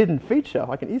of a hidden feature,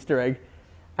 like an Easter egg.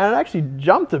 And it actually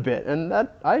jumped a bit, and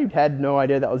I had no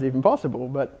idea that was even possible.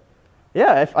 But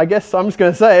yeah, I guess I'm just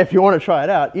going to say, if you want to try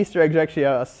it out, Easter eggs are actually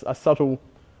a subtle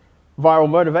viral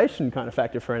motivation kind of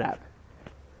factor for an app.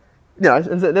 They're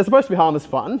supposed to be harmless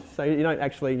fun, so you don't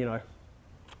actually,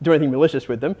 do anything malicious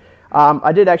with them.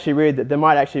 I did actually read that there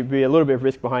might actually be a little bit of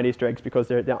risk behind Easter eggs because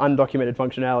they're undocumented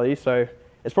functionality. So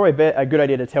it's probably a good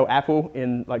idea to tell Apple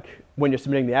when you're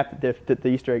submitting the app that the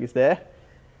Easter egg is there.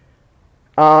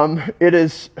 It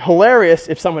is hilarious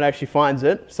if someone actually finds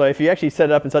it. So if you actually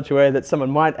set it up in such a way that someone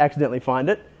might accidentally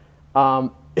find it,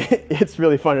 it's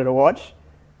really funny to watch.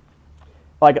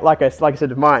 Like I said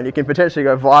to mine, it can potentially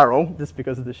go viral just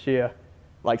because of the sheer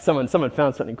like someone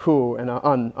found something cool and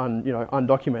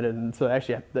undocumented, and so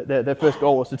actually their first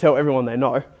goal was to tell everyone they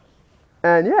know.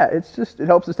 And yeah, it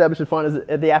helps establish and find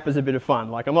the app as a bit of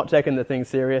fun. Like, I'm not taking the thing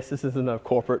serious. This isn't a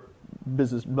corporate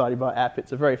business blah app.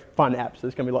 It's a very fun app, so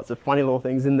there's going to be lots of funny little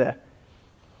things in there.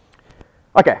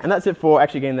 Okay, and that's it for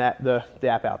actually getting the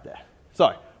app out there.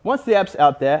 So once the app's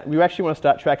out there, we actually want to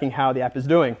start tracking how the app is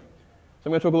doing. So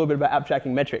I'm going to talk a little bit about app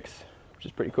tracking metrics, which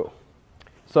is pretty cool.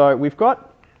 So we've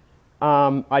got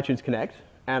iTunes Connect,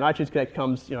 and iTunes Connect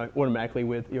comes automatically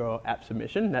with your app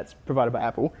submission. That's provided by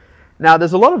Apple. Now,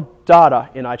 there's a lot of data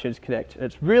in iTunes Connect, and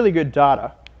it's really good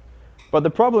data. But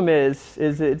the problem is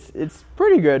it's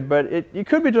pretty good, but you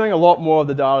could be doing a lot more of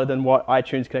the data than what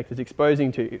iTunes Connect is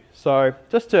exposing to you. So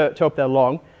just to help that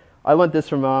along, I learned this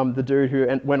from the dude who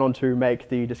went on to make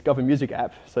the Discover Music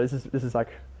app. So this is like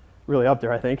really up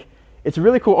there, I think. It's a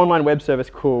really cool online web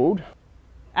service called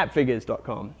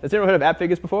appfigures.com. Has anyone heard of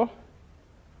AppFigures before?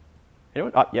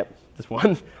 Anyone? Oh, yep, just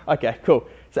one. Okay, cool.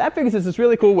 So AppFigures is this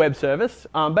really cool web service.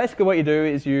 Basically what you do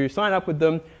is you sign up with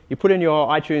them, you put in your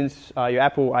iTunes, your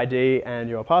Apple ID and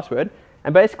your password,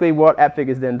 and basically what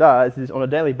AppFigures then does is on a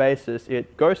daily basis,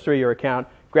 it goes through your account,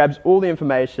 grabs all the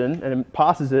information and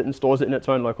passes it and stores it in its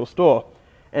own local store.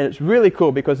 And it's really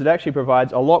cool because it actually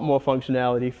provides a lot more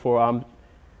functionality for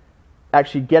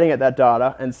actually getting at that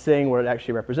data and seeing what it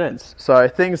actually represents. So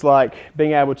things like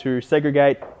being able to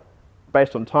segregate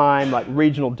based on time, like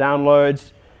regional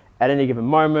downloads at any given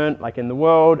moment, like in the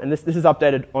world, and this is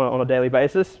updated on a daily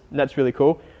basis, and that's really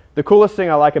cool. The coolest thing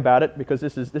I like about it, because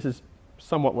this is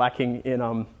somewhat lacking in,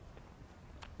 well,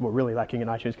 really lacking in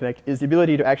iTunes Connect, is the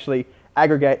ability to actually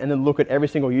aggregate and then look at every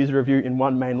single user review in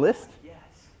one main list. Yes.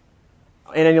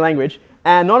 In any language.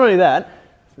 And not only that,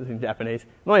 this is in Japanese,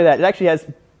 not only that, it actually has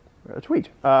a tweet.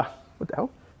 What the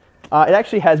hell? It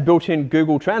actually has built-in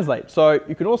Google Translate. So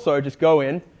you can also just go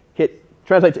in, hit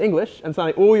Translate to English, and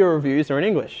suddenly all your reviews are in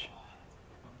English.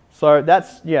 So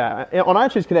that's, yeah, on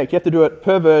iTunes Connect, you have to do it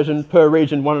per version, per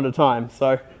region, one at a time.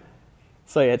 So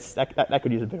yeah, that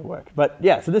could use a bit of work. But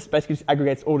yeah, so this basically just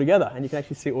aggregates all together, and you can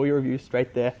actually see all your reviews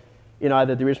straight there in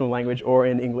either the original language or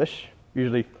in English,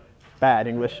 usually bad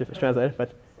English if it's translated.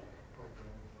 But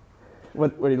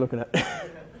what are you looking at?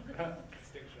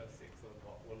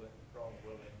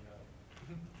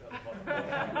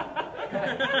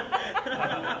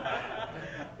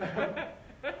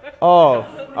 Oh,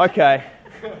 okay.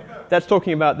 That's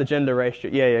talking about the gender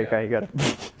ratio. Yeah, okay, you got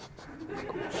it.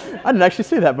 I didn't actually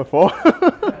see that before.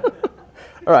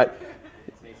 All right.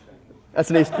 That's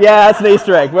an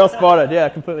Easter egg. Well spotted. Yeah,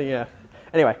 completely, yeah.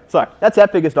 Anyway, so that's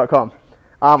appfigures.com.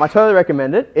 I totally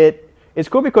recommend it. It's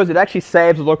cool because it actually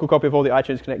saves a local copy of all the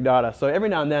iTunes Connect data. So every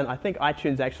now and then, I think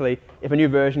iTunes actually, if a new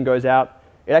version goes out,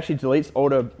 it actually deletes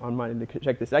older, I might need to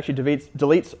check this, it actually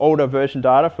deletes older version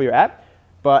data for your app,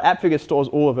 but AppFigures stores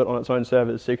all of it on its own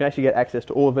servers, so you can actually get access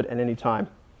to all of it at any time.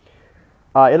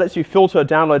 It lets you filter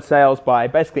download sales by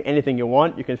basically anything you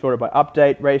want. You can filter by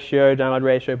update ratio, download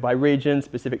ratio, by region,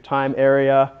 specific time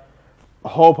area, a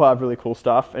whole pile of really cool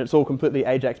stuff, and it's all completely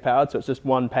Ajax powered, so it's just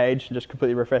one page and just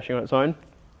completely refreshing on its own.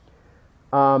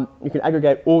 You can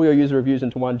aggregate all your user reviews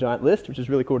into one giant list, which is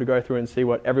really cool to go through and see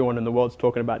what everyone in the world's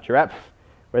talking about your app,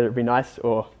 whether it be nice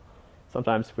or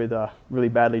sometimes with really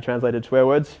badly translated swear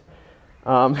words.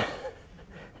 And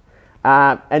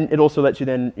it also lets you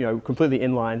then, completely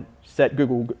inline set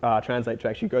Google Translate to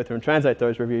actually go through and translate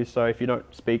those reviews. So if you don't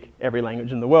speak every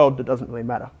language in the world, it doesn't really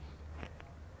matter.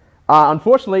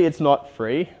 Unfortunately, it's not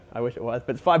free. I wish it was,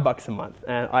 but it's $5 a month.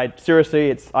 And I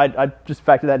just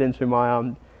factor that into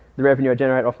my the revenue I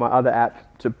generate off my other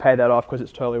app to pay that off because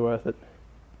it's totally worth it.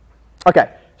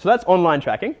 Okay, so that's online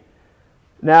tracking.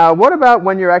 Now, what about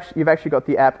when you've actually got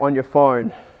the app on your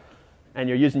phone and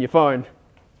you're using your phone?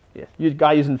 Yeah,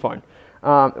 guy using the phone.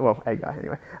 Well, a guy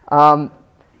anyway.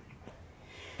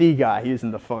 The guy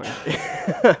using the phone.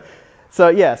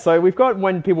 So we've got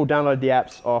when people download the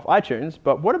apps off iTunes,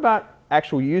 but what about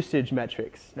actual usage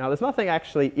metrics? Now, there's nothing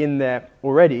actually in there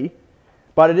already,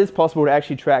 but it is possible to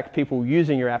actually track people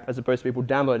using your app as opposed to people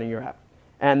downloading your app.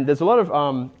 And there's a lot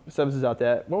of services out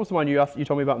there. What was the one you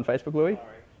told me about on Facebook, Louis?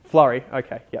 Flurry.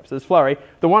 Okay, yep, so there's Flurry.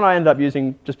 The one I ended up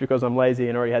using just because I'm lazy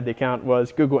and already had the account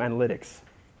was Google Analytics.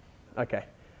 Okay,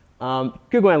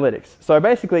 Google Analytics. So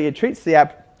basically it treats the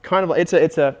app kind of like,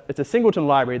 it's a singleton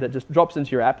library that just drops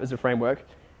into your app as a framework.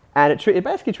 And it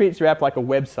basically treats your app like a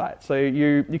website. So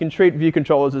you can treat view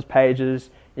controllers as pages,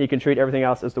 and you can treat everything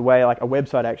else as the way like a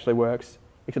website actually works,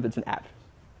 except it's an app.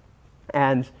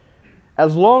 And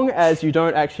as long as you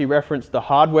don't actually reference the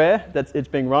hardware that it's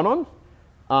being run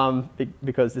on,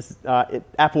 because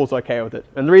Apple's okay with it.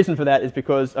 And the reason for that is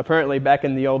because apparently back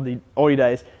in the oldie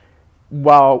days,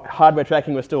 while hardware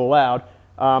tracking was still allowed,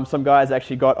 some guys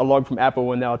actually got a log from Apple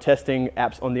when they were testing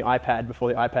apps on the iPad before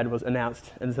the iPad was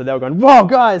announced. And so they were going, whoa,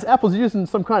 guys, Apple's using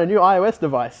some kind of new iOS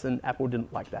device. And Apple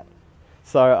didn't like that.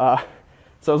 So,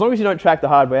 so as long as you don't track the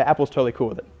hardware, Apple's totally cool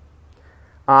with it.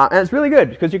 And it's really good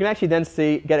because you can actually then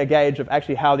get a gauge of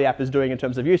actually how the app is doing in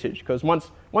terms of usage. Because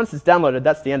once it's downloaded,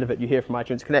 that's the end of it. You hear from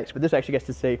iTunes Connect. But this actually gets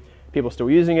to see people still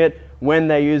using it, when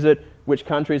they use it, which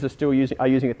countries are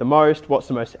using it the most, what's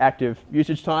the most active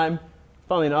usage time.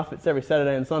 Funnily enough, it's every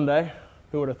Saturday and Sunday.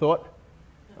 Who would have thought?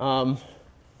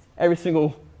 Every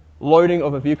single loading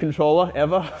of a view controller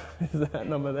ever is that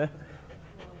number there.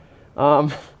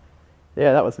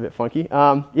 Yeah, that was a bit funky.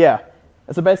 Yeah.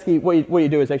 And so basically, what you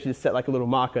do is actually just set like a little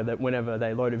marker that whenever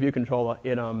they load a view controller,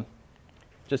 it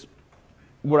just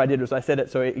what I did was I set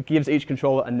it so it gives each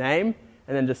controller a name,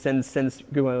 and then just sends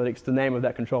Google Analytics the name of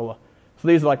that controller. So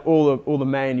these are like all the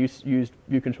main used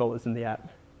view controllers in the app.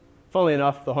 Funnily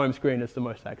enough, the home screen is the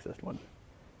most accessed one.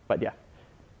 But yeah.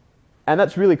 And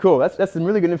that's really cool. That's some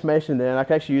really good information there, and I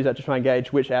can actually use that to try and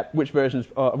gauge which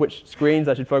screens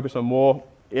I should focus on more,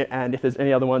 and if there's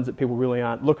any other ones that people really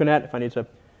aren't looking at, if I need to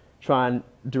try and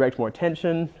direct more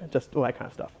attention, just all that kind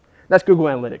of stuff. That's Google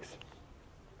Analytics.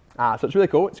 So it's really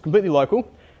cool. It's completely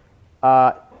local.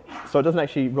 So it doesn't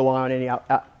actually rely on any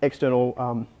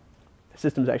external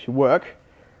systems that actually work.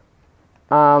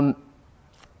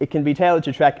 It can be tailored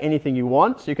to track anything you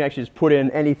want, so you can actually just put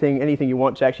in anything you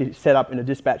want to actually set up in a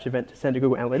dispatch event to send to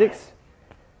Google Analytics.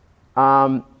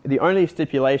 The only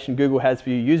stipulation Google has for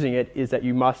you using it is that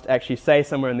you must actually say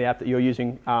somewhere in the app that you're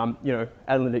using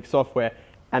analytics software,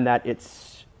 and that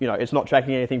it's not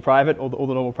tracking anything private, all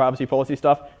the normal privacy policy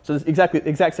stuff. So it's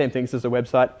exact same things as the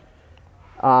website.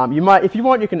 If you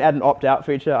want, you can add an opt-out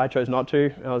feature. I chose not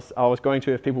to. I was going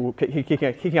to if people were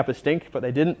kicking up a stink, but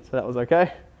they didn't, so that was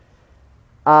okay.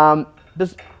 How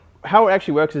it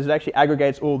actually works is it actually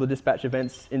aggregates all the dispatch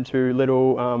events into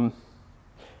little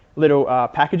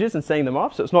packages and sending them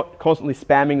off. So it's not constantly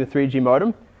spamming the 3G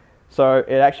modem. So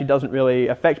it actually doesn't really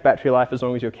affect battery life as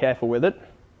long as you're careful with it.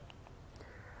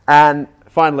 And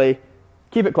finally,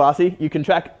 keep it classy. You can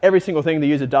track every single thing the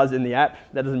user does in the app.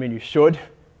 That doesn't mean you should,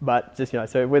 but just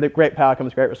so with great power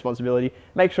comes great responsibility.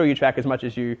 Make sure you track as much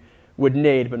as you would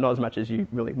need, but not as much as you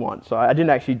really want. So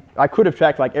I could have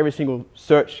tracked like every single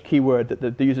search keyword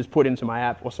that the users put into my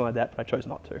app or something like that, but I chose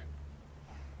not to.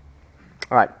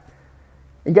 All right,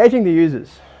 engaging the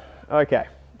users. Okay,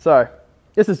 so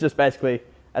this is just basically,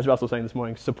 as Russell was saying this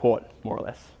morning, support, more or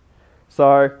less.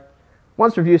 So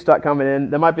once reviews start coming in,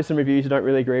 there might be some reviews you don't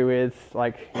really agree with.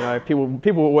 Like, people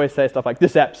will always say stuff like,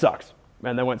 this app sucks,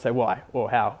 and they won't say why,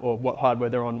 or how, or what hardware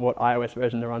they're on, what iOS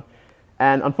version they're on.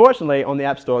 And unfortunately, on the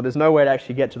App Store, there's no way to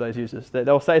actually get to those users.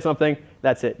 They'll say something,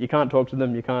 that's it. You can't talk to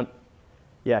them, you can't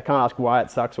ask why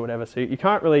it sucks or whatever. So you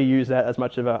can't really use that as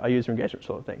much of a user engagement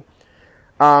sort of thing.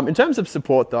 In terms of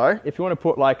support, though, if you want to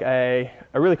put like a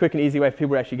really quick and easy way for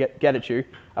people to actually get at you,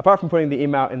 apart from putting the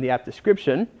email in the app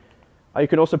description, you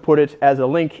can also put it as a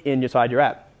link inside your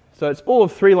app. So it's all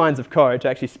of 3 lines of code to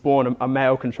actually spawn a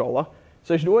mail controller.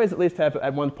 So you should always at least have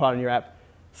at one part in your app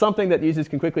something that users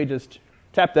can quickly just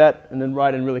tap that and then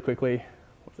write in really quickly.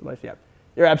 What's the latest app?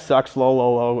 Your app sucks,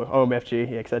 lol,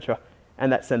 OMFG, etc.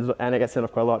 And it gets sent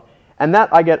off quite a lot. And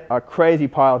that I get a crazy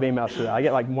pile of emails for that. I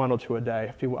get like 1 or 2 a day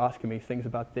of people asking me things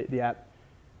about the app,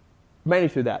 mainly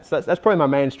through that. So that's probably my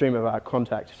main stream of our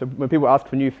contact. So when people ask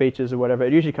for new features or whatever,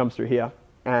 it usually comes through here.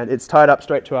 And it's tied up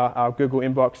straight to our Google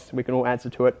inbox. We can all answer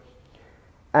to it.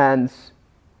 And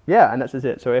yeah, and that's just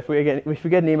it. So if we get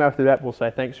an email through that, we'll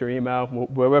say, thanks for your email.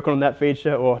 We're working on that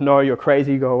feature, or no, you're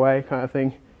crazy, go away, kind of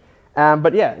thing.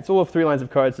 But yeah, it's all of 3 lines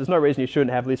of code. So there's no reason you shouldn't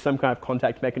have at least some kind of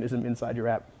contact mechanism inside your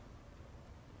app.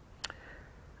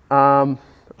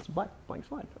 That's a blank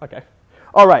slide. Okay.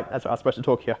 All right, that's what I was supposed to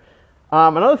talk here.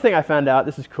 Another thing I found out,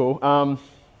 this is cool.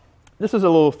 This is a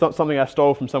little something I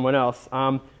stole from someone else.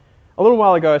 A little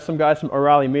while ago, some guys from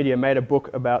O'Reilly Media made a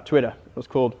book about Twitter. It was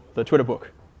called The Twitter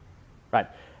Book. Right.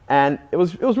 And it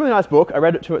was a really nice book. I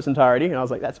read it to its entirety, and I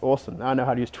was like, that's awesome. Now I know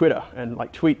how to use Twitter and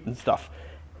like tweet and stuff.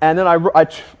 And then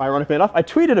ironically enough, I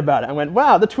tweeted about it and went,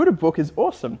 wow, the Twitter book is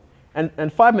awesome.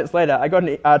 And 5 minutes later, I got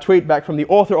a tweet back from the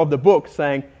author of the book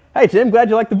saying, hey, Tim, glad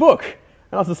you liked the book.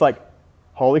 And I was just like,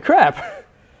 holy crap.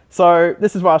 So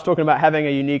this is why I was talking about having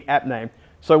a unique app name.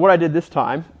 So what I did this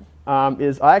time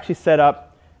is I actually set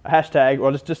up a hashtag,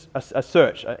 or just a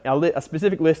search, a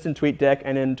specific list in TweetDeck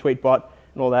and in TweetBot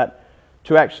and all that,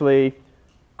 to actually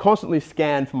constantly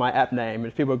scan for my app name.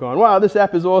 If people are going, wow, this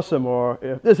app is awesome, or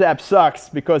this app sucks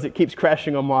because it keeps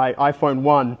crashing on my iPhone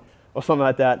 1, or something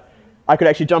like that, I could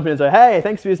actually jump in and say, hey,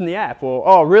 thanks for using the app, or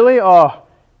oh, really? Oh,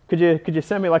 could you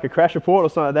send me like a crash report or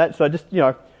something like that? So just,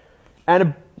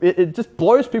 and it just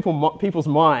blows people's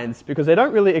minds because they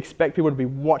don't really expect people to be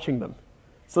watching them.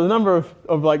 So the number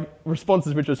of like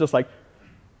responses, which was just like,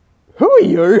 who are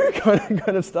you, kind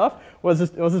of stuff, was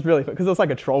just really fun because it was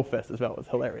like a troll fest as well. It was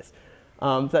hilarious.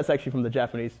 So that's actually from the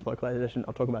Japanese localization.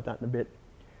 I'll talk about that in a bit.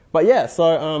 But yeah,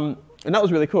 so and that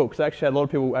was really cool because I actually had a lot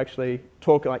of people actually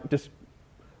talk like just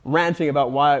ranting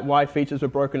about why features were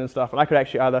broken and stuff, and I could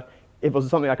actually either, if it was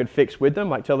something I could fix with them,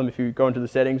 like tell them if you go into the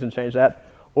settings and change that,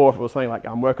 or if it was something like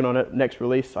I'm working on it, next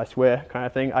release, I swear, kind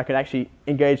of thing, I could actually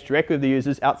engage directly with the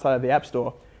users outside of the App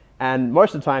Store, and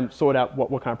most of the time sort out what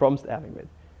kind of problems they're having with.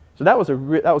 So that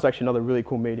was actually another really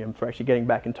cool medium for actually getting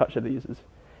back in touch with the users,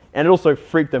 and it also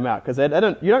freaked them out because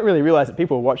you don't really realize that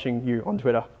people are watching you on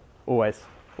Twitter, always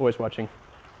watching,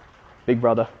 Big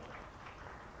Brother.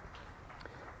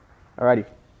 Alrighty.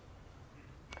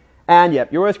 And yeah,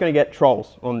 you're always going to get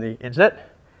trolls on the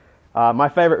internet. My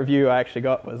favorite review I actually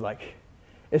got was like,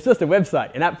 it's just a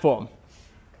website in app form.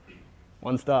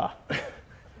 1 star.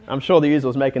 I'm sure the user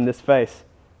was making this face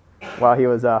while he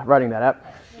was writing that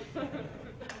app.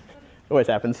 Always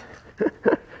happens.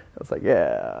 I was like,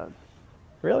 yeah,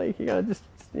 really? You're going to just...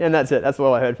 And that's it. That's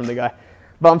all I heard from the guy.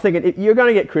 But I'm thinking, you're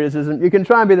going to get criticism. You can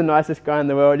try and be the nicest guy in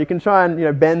the world. You can try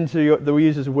and bend to the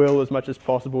user's will as much as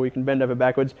possible. You can bend over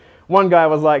backwards. One guy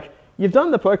was like, you've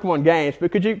done the Pokemon games,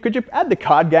 but could you add the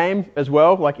card game as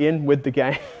well, like in with the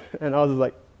game? And I was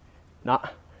like, nah.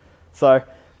 So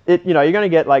you're going to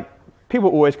get like, people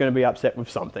are always going to be upset with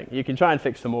something. You can try and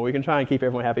fix them all. You can try and keep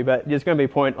everyone happy, but there's going to be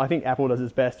a point, I think Apple does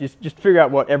its best, just figure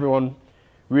out what everyone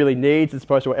really needs as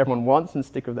opposed to what everyone wants and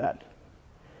stick with that.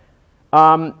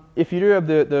 If you do have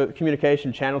the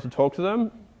communication channels to talk to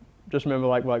them, just remember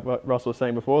like what Russell was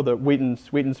saying before, the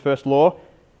Wheaton's first law.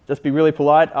 Just be really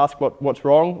polite, ask what's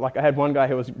wrong. Like I had one guy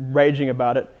who was raging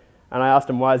about it, and I asked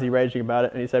him why is he raging about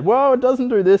it, and he said, well, it doesn't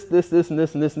do this, and this, and this,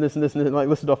 and this, and this, and this, and like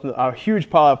listed off a huge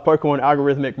pile of Pokemon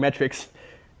algorithmic metrics.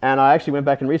 And I actually went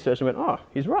back and researched and went, oh,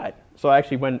 he's right. So I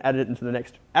actually went and added it into the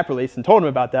next app release and told him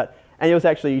about that, and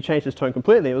he changed his tone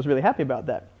completely. He was really happy about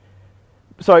that.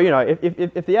 So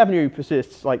if the avenue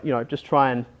persists, like just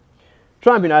try and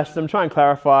be nice to them, try and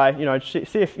clarify, see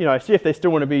if they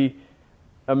still want to be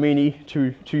a meanie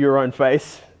to your own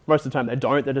face. Most of the time they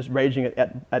don't. They're just raging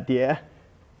at the air.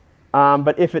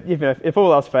 But if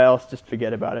all else fails, just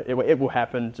forget about it. It will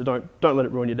happen. So don't let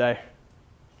it ruin your day.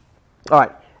 All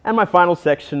right. And my final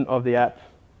section of the app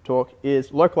talk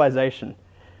is localization.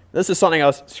 This is something I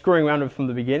was screwing around with from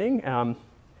the beginning.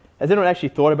 Has anyone actually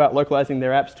thought about localizing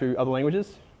their apps to other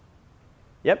languages?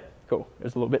 Yep. Cool.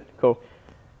 There's a little bit. Cool.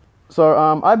 So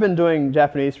I've been doing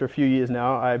Japanese for a few years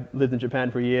now. I lived in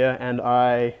Japan for a year, and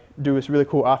I do this really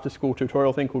cool after-school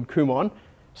tutorial thing called Kumon.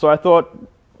 So I thought,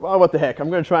 well, what the heck?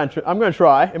 I'm going to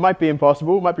try. It might be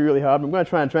impossible. It might be really hard. But I'm going to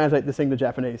try and translate this thing to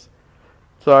Japanese.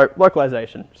 So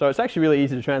localization. So it's actually really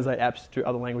easy to translate apps to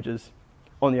other languages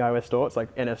on the iOS store. It's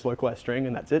like NS localized string,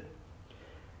 and that's it.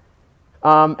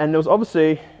 And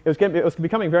it was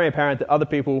becoming very apparent that other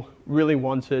people really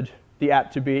wanted the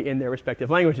app to be in their respective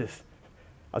languages.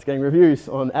 I was getting reviews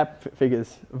on app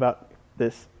figures about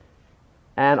this.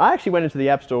 And I actually went into the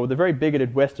App Store with a very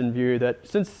bigoted Western view that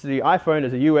since the iPhone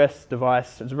is a US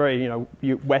device, it's a very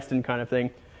Western kind of thing,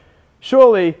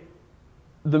 surely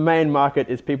the main market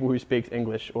is people who speak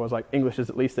English, or like English is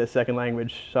at least their second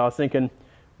language. So I was thinking,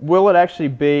 will it actually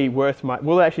be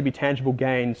tangible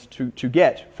gains to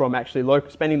get from actually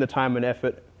spending the time and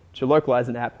effort to localize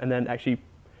an app and then actually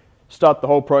start the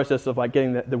whole process of like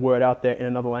getting the word out there in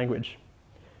another language?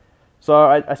 So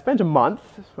I spent a month.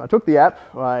 I took the app,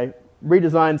 I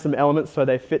redesigned some elements so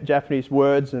they fit Japanese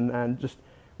words and just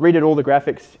redid all the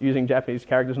graphics using Japanese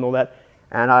characters and all that.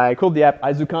 And I called the app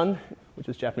Aizukan, which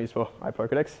is Japanese for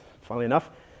iPokédex, funnily enough,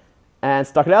 and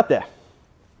stuck it out there.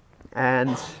 And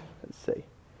let's see.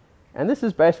 And this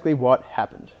is basically what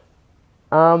happened.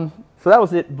 So that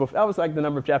was it. That was like the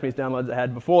number of Japanese downloads I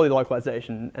had before the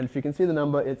localization. And if you can see the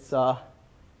number, it's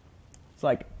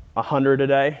like 100 a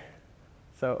day.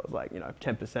 So it was like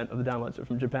 10% of the downloads are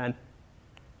from Japan.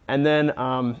 And then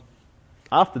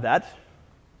after that,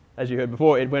 as you heard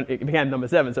before, it became number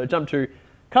 7. So it jumped to a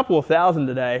couple of thousand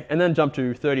a day, and then jumped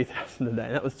to 30,000 a day.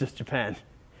 And that was just Japan.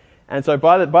 And so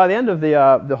by the end of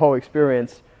the whole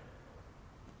experience,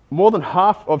 more than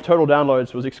half of total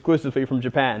downloads was exclusively from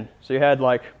Japan. So you had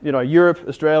like Europe,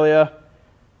 Australia,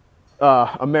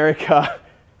 America,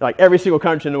 like every single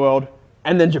country in the world,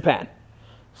 and then Japan.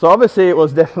 So obviously it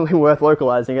was definitely worth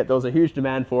localizing it. There was a huge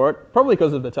demand for it, probably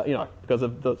because of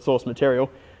the source material.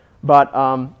 But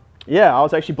yeah, I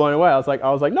was actually blown away. I was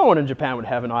like, no one in Japan would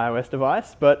have an iOS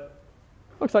device, but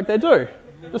looks like they do.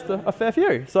 just a fair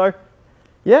few. So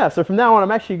yeah, so from now on,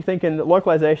 I'm actually thinking that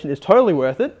localization is totally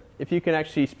worth it. If you can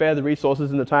actually spare the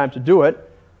resources and the time to do it,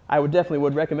 I would definitely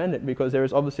recommend it, because there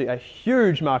is obviously a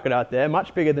huge market out there,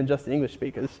 much bigger than just the English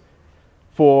speakers,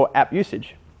 for app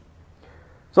usage.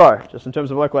 So just in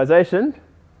terms of localization,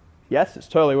 yes, it's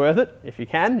totally worth it. If you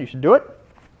can, you should do it.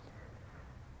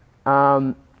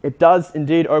 It does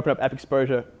indeed open up app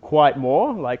exposure quite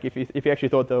more. Like if you actually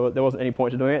thought there wasn't any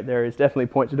point to doing it, there is definitely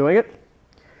point to doing it.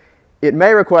 It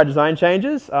may require design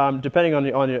changes, depending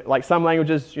on your, like some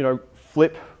languages,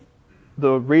 flip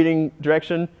the reading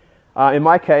direction. In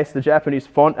my case, the Japanese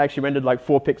font actually rendered like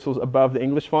 4 pixels above the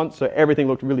English font, so everything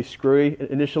looked really screwy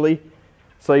initially.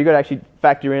 So you've got to actually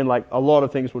factor in like a lot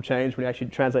of things will change when you actually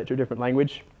translate to a different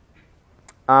language.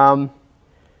 One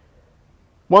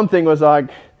thing was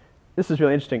like, this is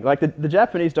really interesting, like the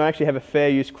Japanese don't actually have a fair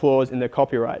use clause in their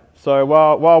copyright. So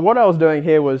while what I was doing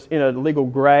here was in a legal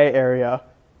grey area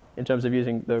in terms of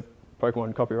using the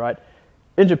Pokemon copyright,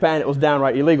 in Japan it was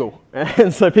downright illegal.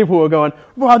 And so people were going,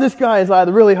 wow, this guy is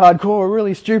either really hardcore or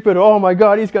really stupid, or oh my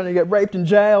god, he's going to get raped in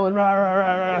jail, and rah, rah,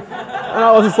 rah, rah. And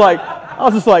I was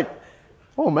just like,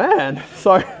 oh man.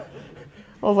 So I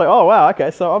was like, oh wow,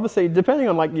 okay. So obviously, depending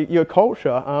on like your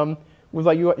culture, was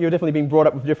like you're definitely being brought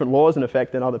up with different laws in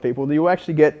effect than other people. You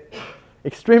actually get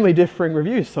extremely differing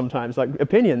reviews sometimes, like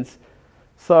opinions.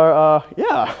 So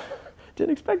yeah,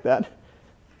 didn't expect that.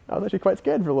 I was actually quite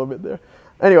scared for a little bit there.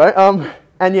 Anyway,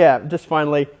 and yeah, just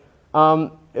finally,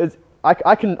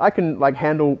 I can like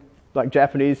handle like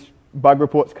Japanese bug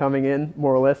reports coming in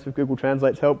more or less with Google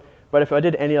Translate's help. But if I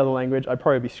did any other language, I'd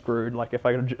probably be screwed. Like if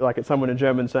I could, like it's someone in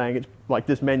German saying it's like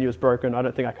this menu is broken, I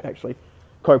don't think I could actually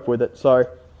cope with it. So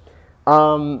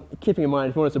keeping in mind,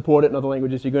 if you want to support it in other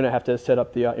languages, you're going to have to set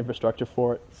up the infrastructure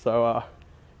for it. So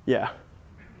yeah,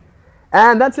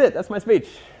 and that's it. That's my speech.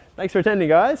 Thanks for attending,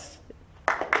 guys.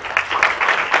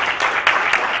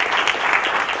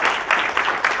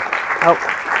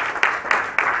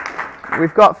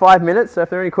 We've got 5 minutes, so if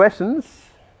there are any questions.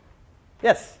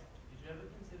 Yes? Did you ever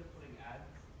consider putting ads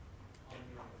on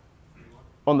your free one?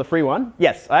 On the free one?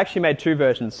 Yes, I actually made 2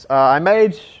 versions. I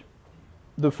made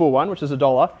the full one, which is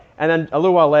 $1, and then a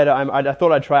little while later I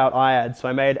thought I'd try out iAds, so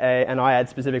I made an iAds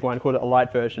specific one, called it a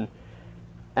light version.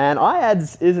 And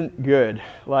iAds isn't good.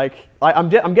 Like, I'm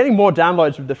getting more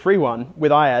downloads with the free one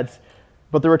with iAds,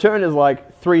 but the return is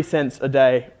like 3 cents a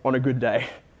day on a good day.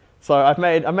 So I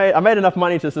made enough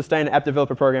money to sustain an app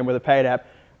developer program with a paid app,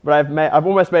 but I've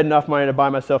almost made enough money to buy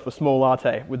myself a small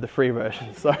latte with the free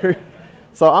version.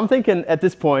 So I'm thinking at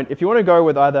this point, if you want to go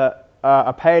with either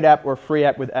a paid app or a free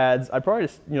app with ads, I'd probably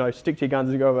just stick to your guns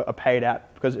and go with a paid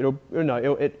app, because it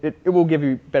will give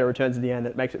you better returns in the end.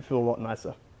 It makes it feel a lot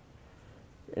nicer.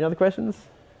 Any other questions?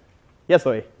 Yes,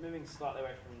 Louis. Moving slightly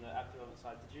away from the app development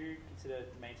side, did you consider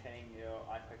maintaining your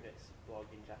iPokédex blog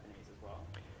in Japanese as well?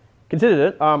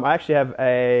 Considered it. I actually have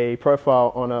a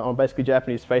profile on basically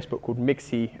Japanese Facebook called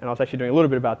Mixi, and I was actually doing a little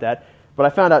bit about that. But I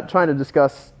found out trying to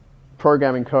discuss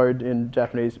programming code in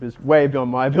Japanese was way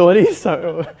beyond my abilities,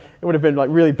 so it would have been like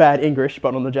really bad English,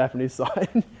 but on the Japanese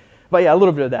side. But yeah, a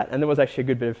little bit of that, and there was actually a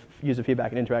good bit of user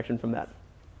feedback and interaction from that.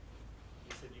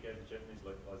 You said you gave the Japanese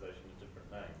localization a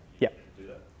different name. Yeah. Can you do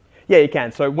that? Yeah, you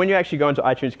can. So when you actually go into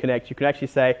iTunes Connect, you can actually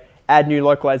say add new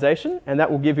localization, and that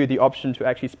will give you the option to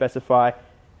actually specify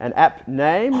an app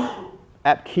name,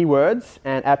 app keywords,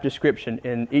 and app description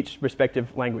in each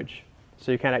respective language.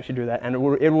 So you can actually do that, and it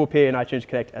will appear in iTunes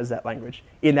Connect as that language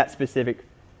in that specific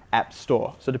app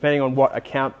store. So depending on what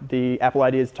account the Apple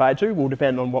ID is tied to will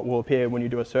depend on what will appear when you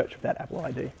do a search with that Apple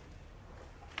ID.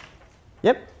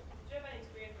 Yep? Do you have any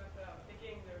experience with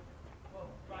picking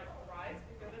the right price?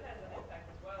 Because it has an impact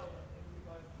as well.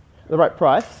 The right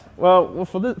price? Well,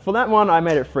 for that one, I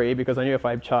made it free because I knew if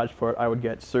I charged for it, I would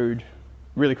get sued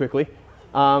really quickly.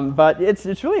 But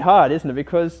it's really hard, isn't it?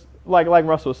 Because like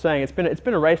Russell was saying, it's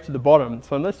been a race to the bottom.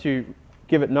 So unless you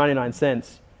give it 99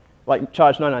 cents, like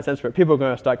charge 99 cents for it, people are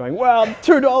going to start going, wow,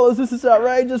 $2, this is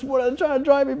outrageous. What are they trying to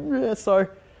drive me? So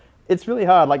it's really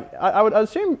hard. Like I would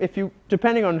assume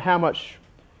depending on how much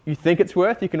you think it's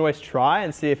worth, you can always try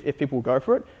and see if people will go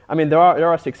for it. I mean, there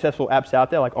are successful apps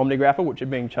out there like OmniGrapher, which are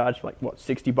being charged like what,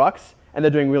 $60, and they're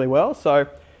doing really well. So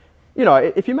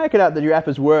if you make it out that your app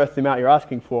is worth the amount you're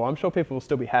asking for, I'm sure people will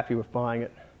still be happy with buying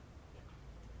it.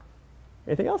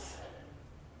 Anything else?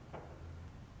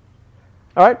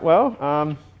 All right,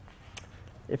 well,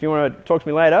 if you want to talk to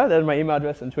me later, there's my email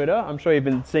address and Twitter. I'm sure you've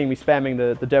been seeing me spamming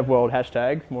the DevWorld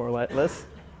hashtag, more or less.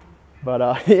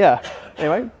 But yeah,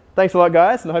 anyway, thanks a lot,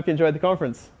 guys, and I hope you enjoyed the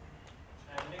conference.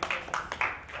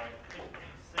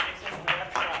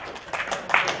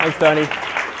 Thanks, Tony.